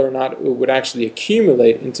is whether or not it would actually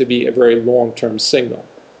accumulate and to be a very long-term signal.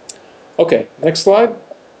 Okay, next slide.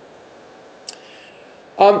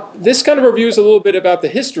 This kind of reviews a little bit about the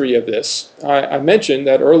history of this. I mentioned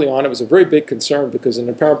that early on it was a very big concern because in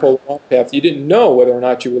the apparent polar wander path you didn't know whether or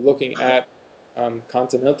not you were looking at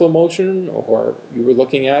continental motion or you were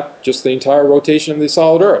looking at just the entire rotation of the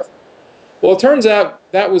solid Earth. Well, it turns out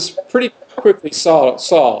that was pretty quickly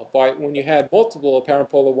solved by when you had multiple apparent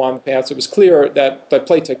polar wander paths. It was clear that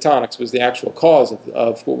plate tectonics was the actual cause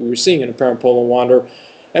of what we were seeing in apparent polar wander,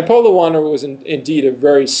 and polar wander was indeed a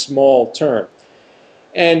very small term.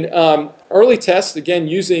 And early tests, again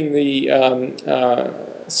using the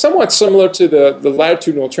somewhat similar to the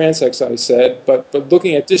latitudinal transects I said, but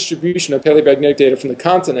looking at distribution of paleomagnetic data from the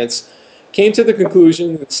continents, came to the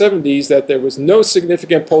conclusion in the 70s that there was no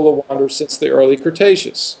significant polar wander since the early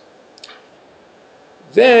Cretaceous.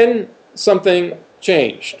 Then something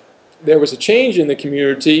changed. There was a change in the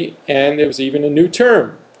community, and there was even a new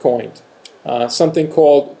term coined, something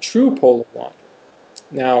called true polar wander.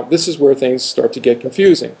 Now, this is where things start to get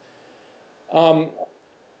confusing. Now,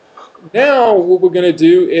 what we're going to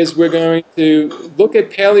do is we're going to look at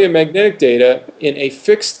paleomagnetic data in a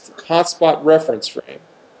fixed hotspot reference frame.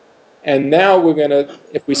 And now we're going to,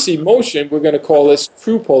 if we see motion, we're going to call this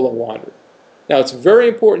true polar wander. Now, it's very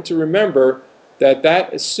important to remember that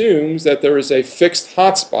that assumes that there is a fixed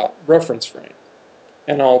hotspot reference frame.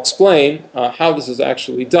 And I'll explain how this is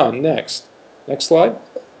actually done next. Next slide.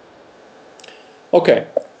 Okay,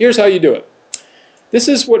 here's how you do it. This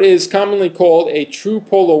is what is commonly called a true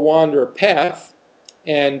polar wander path,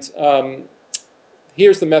 and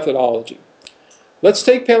here's the methodology. Let's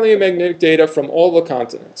take paleomagnetic data from all the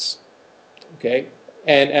continents. Okay,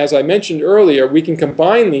 and as I mentioned earlier, we can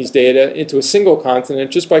combine these data into a single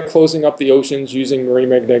continent just by closing up the oceans using marine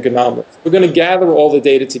magnetic anomalies. We're going to gather all the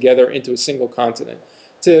data together into a single continent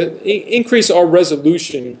to increase our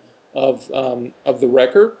resolution of the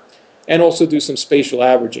record and also do some spatial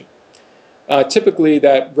averaging. Typically,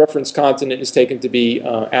 that reference continent is taken to be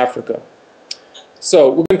Africa. So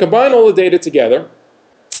we're going to combine all the data together.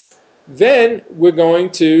 Then we're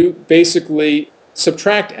going to basically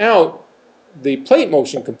subtract out the plate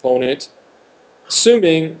motion component,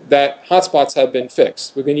 assuming that hotspots have been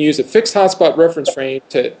fixed. We're going to use a fixed hotspot reference frame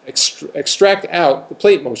to extract out the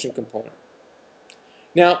plate motion component.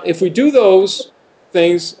 Now, if we do those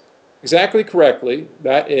things exactly correctly,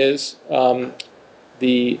 that is,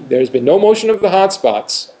 there's been no motion of the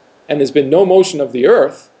hotspots, and there's been no motion of the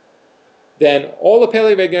Earth, then all the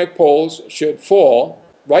paleomagnetic poles should fall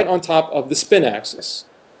right on top of the spin axis.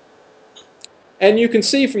 And you can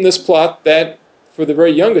see from this plot that for the very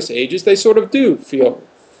youngest ages, they sort of do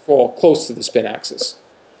fall close to the spin axis.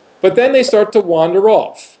 But then they start to wander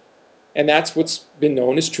off. And that's what's been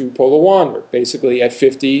known as true polar wander. Basically at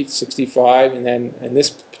 50, 65, and then in this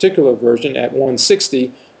particular version at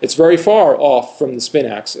 160, it's very far off from the spin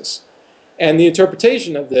axis. And the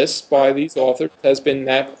interpretation of this by these authors has been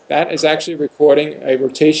that that is actually recording a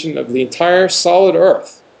rotation of the entire solid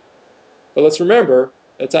Earth. But let's remember,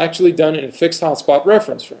 it's actually done in a fixed hotspot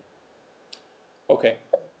reference frame. Okay,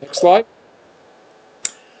 next slide.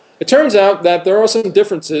 It turns out that there are some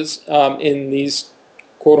differences in these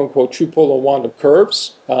quote-unquote true polar wander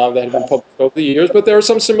curves that have been published over the years, but there are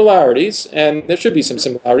some similarities, and there should be some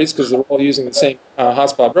similarities because they're all using the same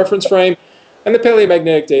hotspot reference frame, and the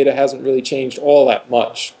paleomagnetic data hasn't really changed all that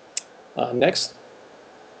much. Next.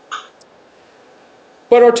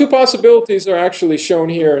 But our two possibilities are actually shown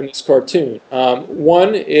here in this cartoon.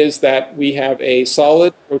 One is that we have a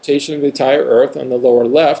solid rotation of the entire Earth on the lower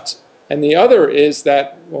left, and the other is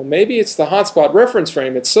that, well, maybe it's the hotspot reference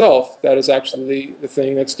frame itself that is actually the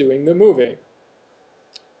thing that's doing the moving.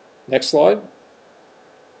 Next slide.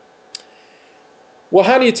 Well,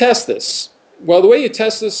 how do you test this? Well, the way you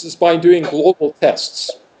test this is by doing global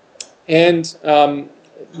tests. And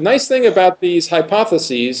nice thing about these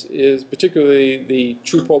hypotheses is, particularly the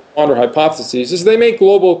true polar wander hypotheses, is they make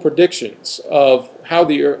global predictions of how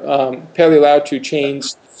the paleolatitude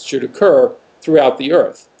change should occur throughout the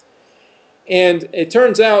Earth. And it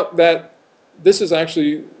turns out that this is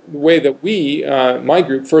actually the way that we, my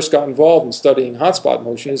group, first got involved in studying hotspot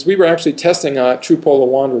motion, is we were actually testing a true polar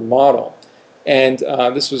wander model. And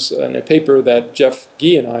this was in a paper that Jeff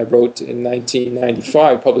Gee and I wrote in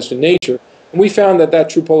 1995, published in Nature. And we found that that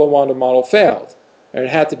true polar wander model failed, and it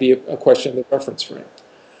had to be a question of the reference frame.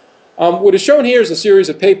 What is shown here is a series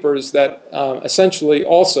of papers that essentially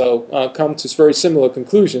also come to very similar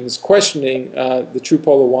conclusions, questioning the true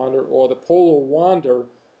polar wander or the polar wander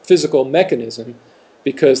physical mechanism,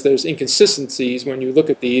 because there's inconsistencies when you look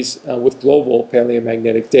at these with global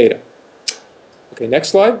paleomagnetic data. Okay, next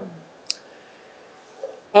slide.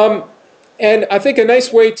 And I think a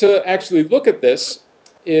nice way to actually look at this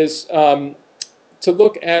is to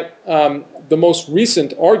look at the most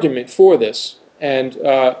recent argument for this. And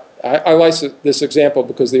I like this example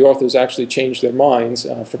because the authors actually changed their minds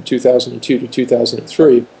from 2002 to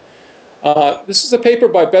 2003. This is a paper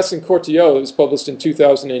by Bess and Cortios published in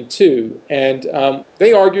 2002. And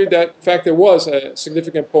they argued that, in fact, there was a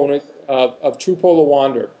significant component of true polar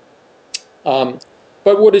wander. But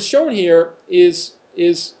what is shown here is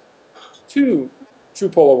two true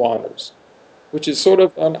polar wanders, which is sort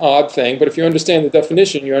of an odd thing, but if you understand the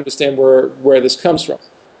definition, you understand where this comes from.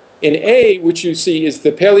 In A, which you see is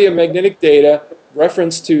the paleomagnetic data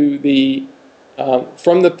reference to the,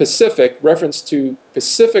 from the Pacific, reference to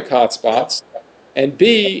Pacific hotspots, and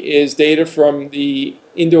B is data from the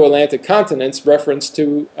Indo-Atlantic continents reference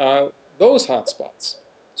to those hotspots.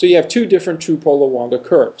 So you have two different true polar wander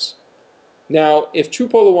curves. Now, if true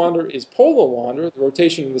polar wander is polar wander, the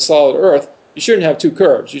rotation of the solid Earth, you shouldn't have two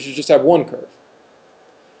curves. You should just have one curve.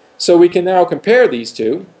 So we can now compare these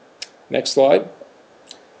two. Next slide.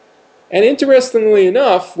 And interestingly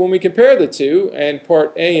enough, when we compare the two, and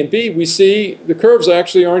part A and B, we see the curves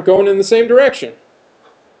actually aren't going in the same direction.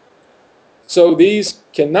 So these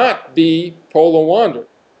cannot be polar wander.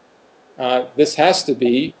 This has to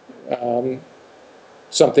be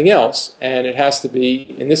something else, and it has to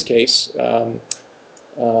be, in this case, a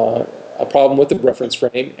problem with the reference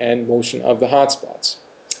frame and motion of the hotspots.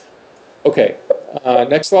 Okay,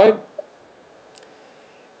 next slide.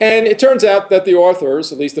 And it turns out that the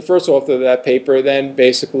authors, at least the first author of that paper, then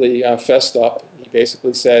basically fessed up. He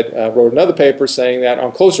basically said, wrote another paper saying that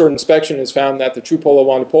on closer inspection has found that the true polar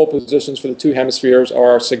wander pole positions for the two hemispheres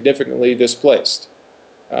are significantly displaced.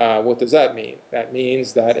 What does that mean? That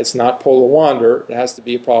means that it's not polar wander. It has to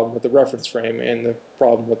be a problem with the reference frame and the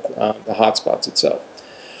problem with the hotspots itself.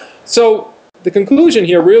 So the conclusion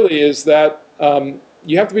here really is that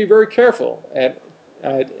you have to be very careful at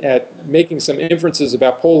making some inferences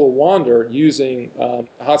about polar wander using a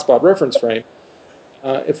hotspot reference frame.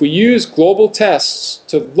 If we use global tests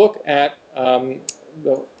to look at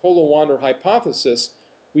the polar wander hypothesis,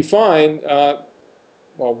 we find,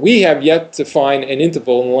 well, we have yet to find an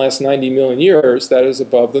interval in the last 90 million years that is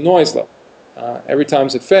above the noise level. Every time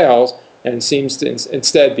it fails, and it seems to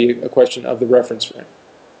instead be a question of the reference frame.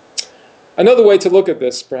 Another way to look at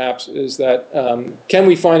this, perhaps, is that can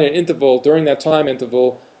we find an interval during that time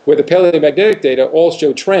interval where the paleomagnetic data all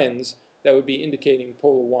show trends that would be indicating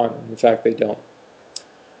polar wander? In fact, they don't.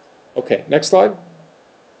 Okay, next slide.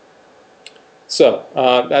 So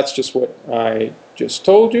that's just what I just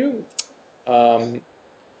told you.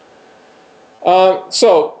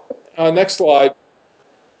 Next slide.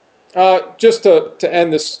 Just to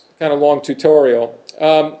end this kind of long tutorial.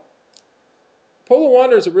 Polar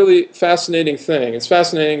wander is a really fascinating thing. It's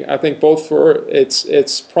fascinating, I think, both for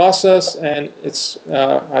its process and it's,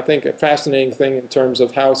 I think, a fascinating thing in terms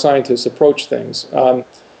of how scientists approach things.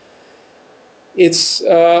 It's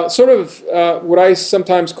sort of what I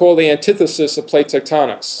sometimes call the antithesis of plate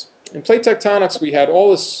tectonics. In plate tectonics, we had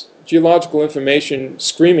all this geological information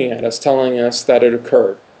screaming at us, telling us that it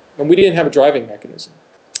occurred. and we didn't have a driving mechanism.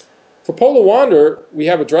 For polar wander, we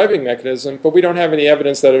have a driving mechanism, but we don't have any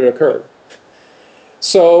evidence that it occurred.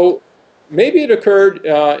 So maybe it occurred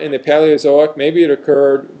in the Paleozoic, maybe it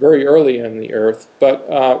occurred very early in the Earth, but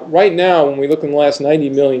right now, when we look in the last 90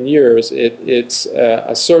 million years, it's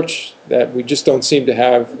a search that we just don't seem to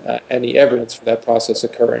have any evidence for that process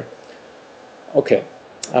occurring. Okay,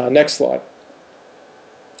 next slide.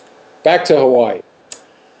 Back to Hawaii.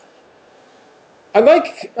 I'd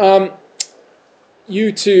like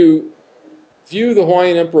you to view the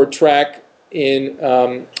Hawaiian Emperor track in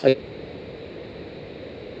a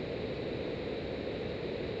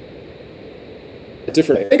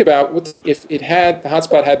different way. Think about what if the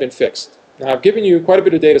hotspot had been fixed. Now, I've given you quite a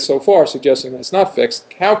bit of data so far suggesting that it's not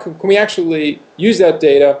fixed. How can we actually use that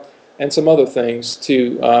data and some other things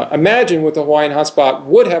to imagine what the Hawaiian hotspot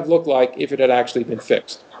would have looked like if it had actually been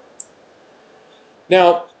fixed?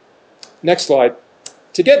 Now, next slide.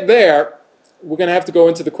 To get there, we're going to have to go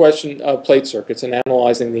into the question of plate circuits and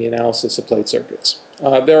analyzing the analysis of plate circuits.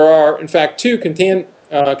 There are, in fact, two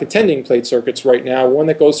contending plate circuits right now, one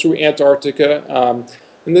that goes through Antarctica,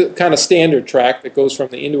 and the kind of standard track that goes from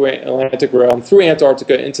the Indo-Atlantic realm through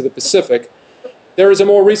Antarctica into the Pacific. There is a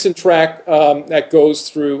more recent track that goes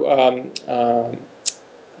through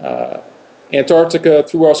Antarctica,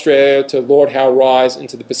 through Australia to Lord Howe Rise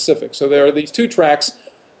into the Pacific. So there are these two tracks,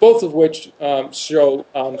 both of which show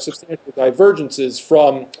substantial divergences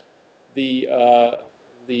from the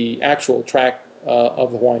actual track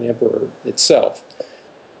of the Hawaiian Emperor itself.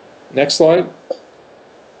 Next slide.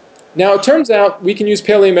 Now, it turns out we can use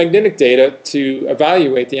paleomagnetic data to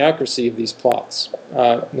evaluate the accuracy of these plots.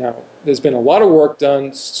 Now, there's been a lot of work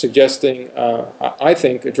done suggesting, I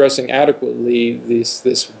think, addressing adequately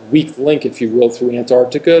this weak link, if you will, through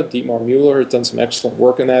Antarctica. Dietmar Mueller has done some excellent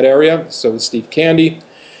work in that area, so has Steve Cande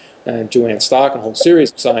and Joanne Stock and a whole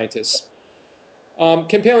series of scientists. Can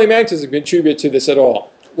paleomagnetism contribute to this at all?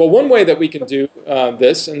 Well, one way that we can do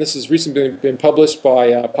this, and this has recently been published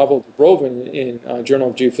by Pavel Doubrovin in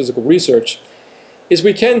Journal of Geophysical Research, is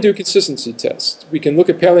we can do consistency tests. We can look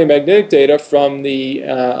at paleomagnetic data from the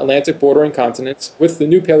Atlantic bordering continents with the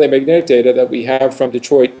new paleomagnetic data that we have from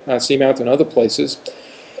Detroit, Seamount, and other places,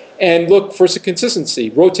 and look for some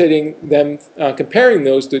consistency, rotating them, comparing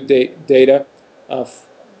those data,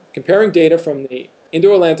 comparing data from the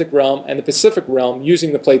Indo-Atlantic realm and the Pacific realm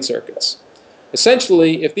using the plate circuits.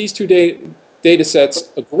 Essentially, if these two data sets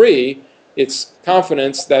agree, it's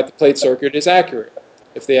confidence that the plate circuit is accurate.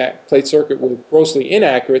 If the plate circuit were grossly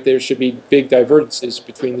inaccurate, there should be big divergences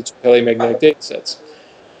between the two paleomagnetic data sets.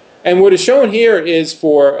 And what is shown here is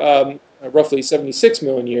for roughly 76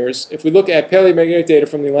 million years. If we look at paleomagnetic data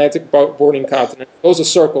from the Atlantic bordering continent, those are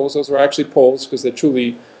circles, those are actually poles because they're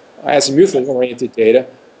truly azimuthally oriented data,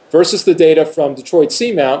 versus the data from Detroit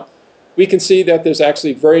Seamount, we can see that there's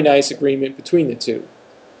actually very nice agreement between the two.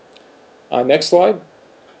 Next slide.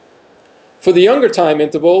 For the younger time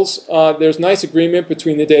intervals, there's nice agreement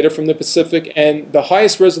between the data from the Pacific and the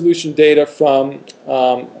highest resolution data from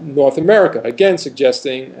North America, again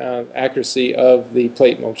suggesting accuracy of the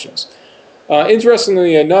plate motions.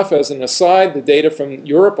 Interestingly enough, as an aside, the data from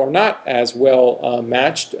Europe are not as well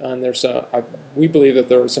matched, and we believe that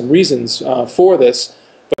there are some reasons for this.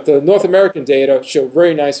 But the North American data show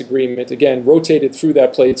very nice agreement, again, rotated through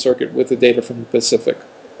that plate circuit with the data from the Pacific.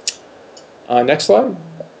 Next slide.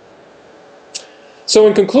 So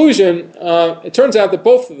in conclusion, it turns out that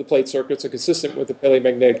both of the plate circuits are consistent with the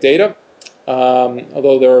paleomagnetic data,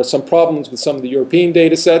 although there are some problems with some of the European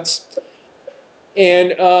data sets.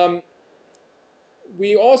 And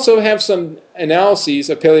we also have some analyses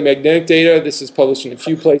of paleomagnetic data. This is published in a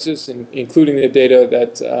few places, including the data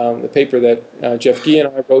that the paper that Jeff Gee and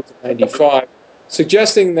I wrote in '95,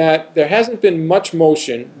 suggesting that there hasn't been much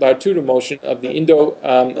motion, latitudinal motion, of the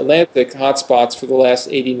Indo-Atlantic hotspots for the last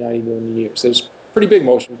 80, 90 million years. There's pretty big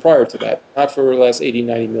motion prior to that, not for the last 80,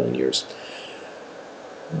 90 million years.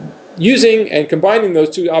 Using and combining those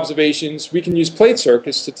two observations, we can use plate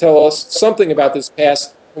circuits to tell us something about this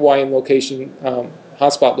past Hawaiian location,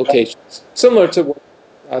 hotspot locations, similar to what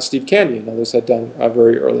Steve Cande and others had done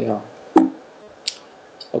very early on.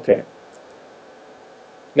 Okay.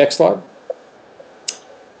 Next slide.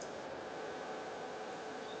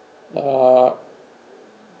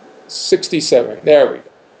 67. There we go.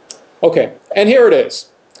 Okay, and here it is.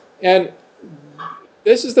 And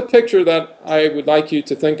this is the picture that I would like you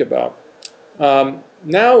to think about.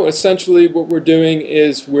 Now, essentially, what we're doing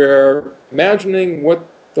is we're imagining what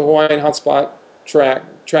the Hawaiian hotspot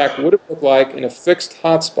track would have looked like in a fixed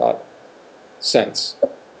hotspot sense.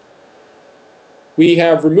 We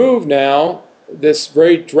have removed now this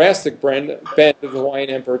very drastic bend of the Hawaiian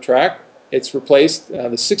Emperor track. It's replaced, the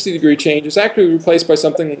 60-degree change is actually replaced by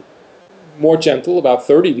something more gentle, about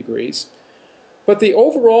 30 degrees. But the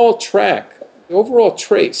overall track, the overall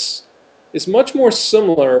trace, is much more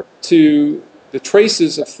similar to the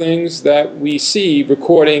traces of things that we see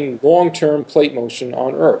recording long-term plate motion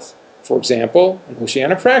on Earth. For example, an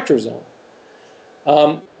oceanic fracture zone.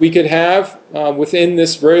 We could have, within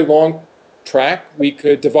this very long track, we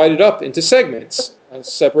could divide it up into segments,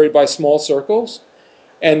 separated by small circles,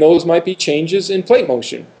 and those might be changes in plate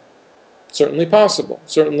motion. Certainly possible,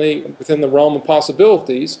 certainly within the realm of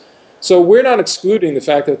possibilities. So we're not excluding the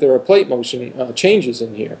fact that there are plate motion changes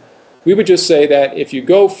in here. We would just say that if you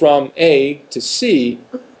go from A to C,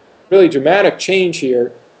 really dramatic change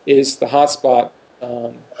here is the hotspot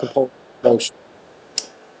component motion.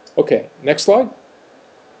 Okay, next slide.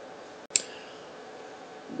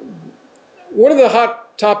 One of the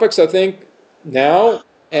hot topics, I think, now,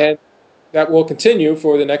 and that will continue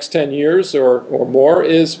for the next 10 years or more,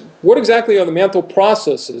 is what exactly are the mantle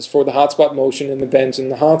processes for the hotspot motion and the bends in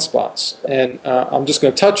the hotspots? And I'm just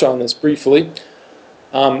going to touch on this briefly.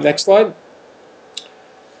 Next slide.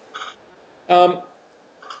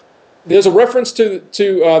 There's a reference to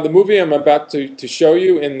the movie I'm about to show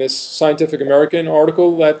you in this Scientific American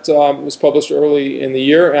article that was published early in the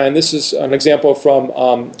year. And this is an example from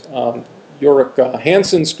Ulrik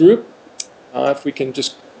Hansen's group. If we can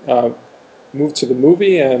just move to the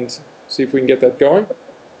movie and see if we can get that going.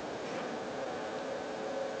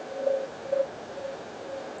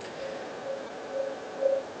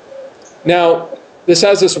 Now, this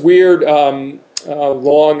has this weird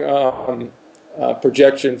long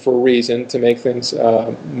projection for a reason, to make things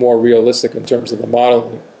more realistic in terms of the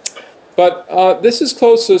modeling. But this is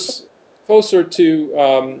closer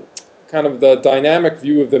to kind of the dynamic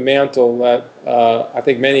view of the mantle that I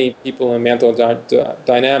think many people in mantle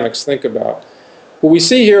dynamics think about. What we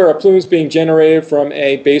see here are plumes being generated from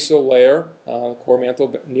a basal layer, core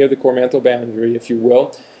mantle, near the core mantle boundary, if you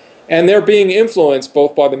will. And they're being influenced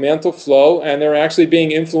both by the mantle flow, and they're actually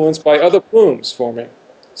being influenced by other plumes forming.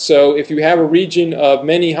 So if you have a region of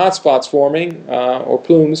many hotspots forming, or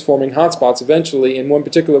plumes forming hotspots eventually in one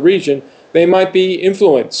particular region, they might be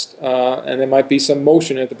influenced, and there might be some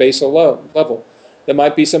motion at the basal level. There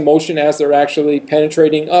might be some motion as they're actually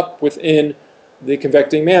penetrating up within the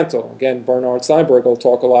convecting mantle. Again, Bernard Steinberger will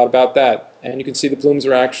talk a lot about that. And you can see the plumes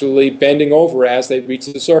are actually bending over as they reach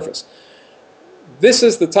the surface. This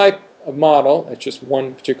is the type of model, that's just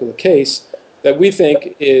one particular case, that we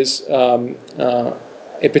think is a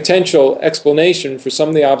potential explanation for some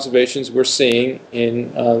of the observations we're seeing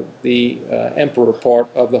in the Emperor part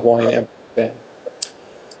of the Hawaiian Emperor bend.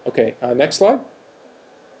 Okay, next slide.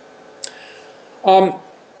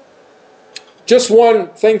 Just one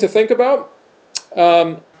thing to think about.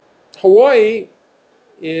 Hawaii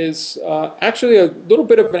is actually a little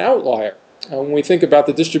bit of an outlier. When we think about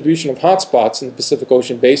the distribution of hotspots in the Pacific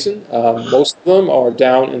Ocean Basin, most of them are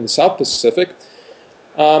down in the South Pacific.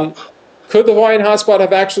 Could the Hawaiian hotspot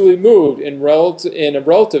have actually moved in a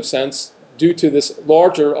relative sense due to this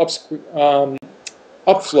larger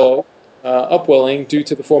upflow, upwelling due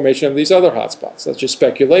to the formation of these other hotspots? That's just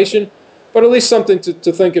speculation, but at least something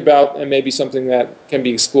to think about, and maybe something that can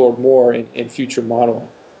be explored more in future modeling.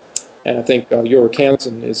 And I think Ulrik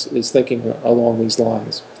Hansen is thinking along these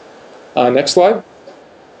lines. Next slide.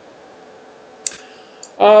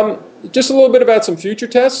 Just a little bit about some future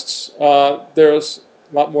tests. There's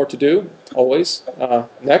a lot more to do, always.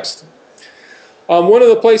 Next. One of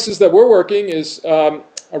the places that we're working is a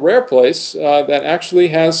rare place that actually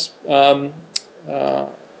has the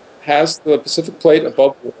Pacific Plate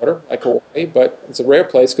above water, like Hawaii, but it's a rare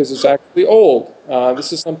place because it's actually old.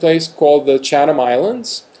 This is some place called the Chatham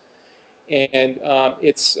Islands. And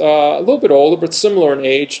it's a little bit older, but similar in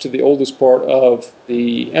age to the oldest part of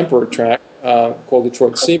the Emperor track, called the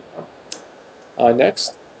Detroit Seamount.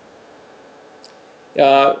 Next.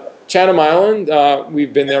 Chatham Island,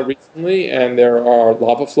 we've been there recently, and there are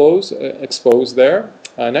lava flows exposed there.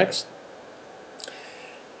 Next.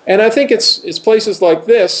 And I think it's places like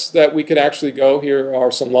this that we could actually go. Here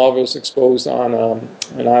are some lavas exposed on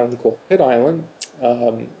an island called Pitt Island.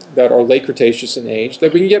 That are late Cretaceous in age,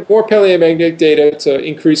 that we can get more paleomagnetic data to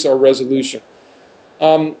increase our resolution.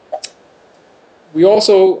 We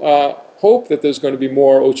also hope that there's going to be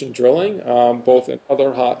more ocean drilling, both in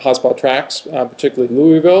other hotspot tracks, particularly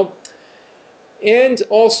Louisville, and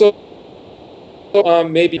also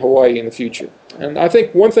maybe Hawaii in the future. And I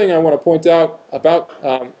think one thing I want to point out about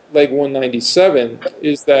Leg 197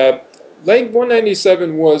 is that Leg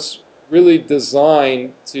 197 was really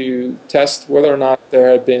designed to test whether or not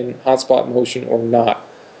there had been hotspot motion or not.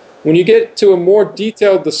 When you get to a more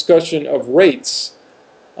detailed discussion of rates,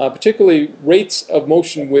 particularly rates of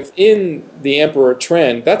motion within the Emperor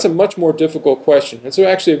trend, that's a much more difficult question. It's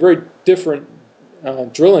actually a very different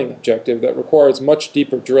drilling objective that requires much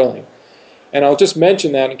deeper drilling. And I'll just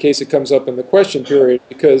mention that in case it comes up in the question period,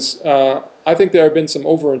 because I think there have been some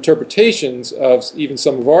over-interpretations of even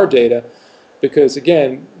some of our data, because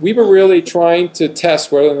again, we were really trying to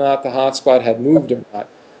test whether or not the hotspot had moved or not,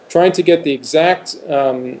 trying to get the exact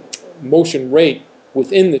motion rate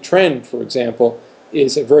within the trend, for example,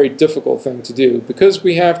 is a very difficult thing to do, because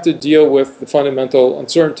we have to deal with the fundamental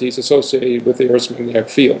uncertainties associated with the Earth's magnetic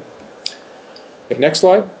field. Okay, next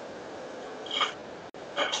slide.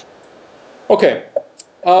 Okay,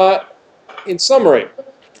 in summary,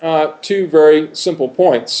 two very simple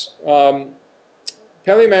points.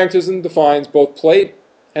 Paleomagnetism defines both plate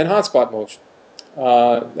and hotspot motion.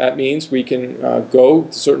 That means we can go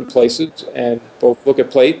to certain places and both look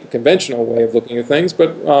at plate, the conventional way of looking at things,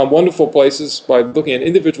 but wonderful places by looking at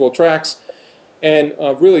individual tracks and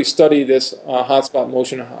really study this hotspot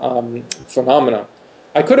motion phenomena.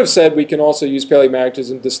 I could have said we can also use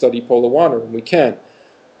paleomagnetism to study polar water, and we can,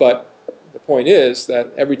 but the point is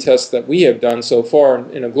that every test that we have done so far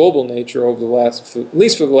in a global nature over the last, at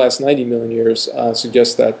least for the last 90 million years,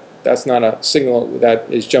 suggests that that's not a signal that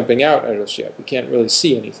is jumping out at us yet. We can't really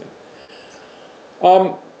see anything.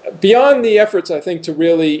 Beyond the efforts, I think, to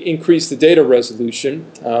really increase the data resolution,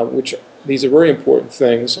 which these are very important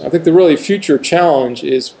things, I think the really future challenge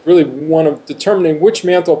is really one of determining which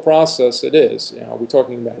mantle process it is. Are we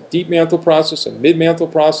talking about a deep mantle process, a mid-mantle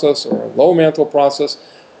process, or a low mantle process?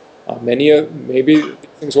 Maybe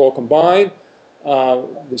things all combined.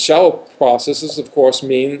 The shallow processes, of course,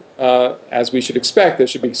 mean, as we should expect, there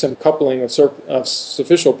should be some coupling of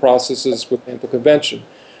superficial processes with mantle convention.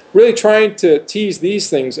 Really trying to tease these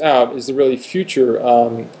things out is the really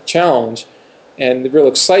future challenge, and the real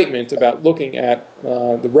excitement about looking at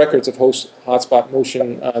the records of hotspot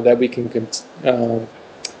motion that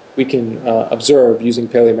we can observe using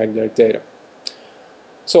paleomagnetic data.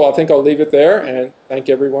 So I think I'll leave it there and thank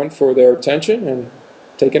everyone for their attention and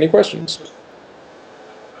take any questions.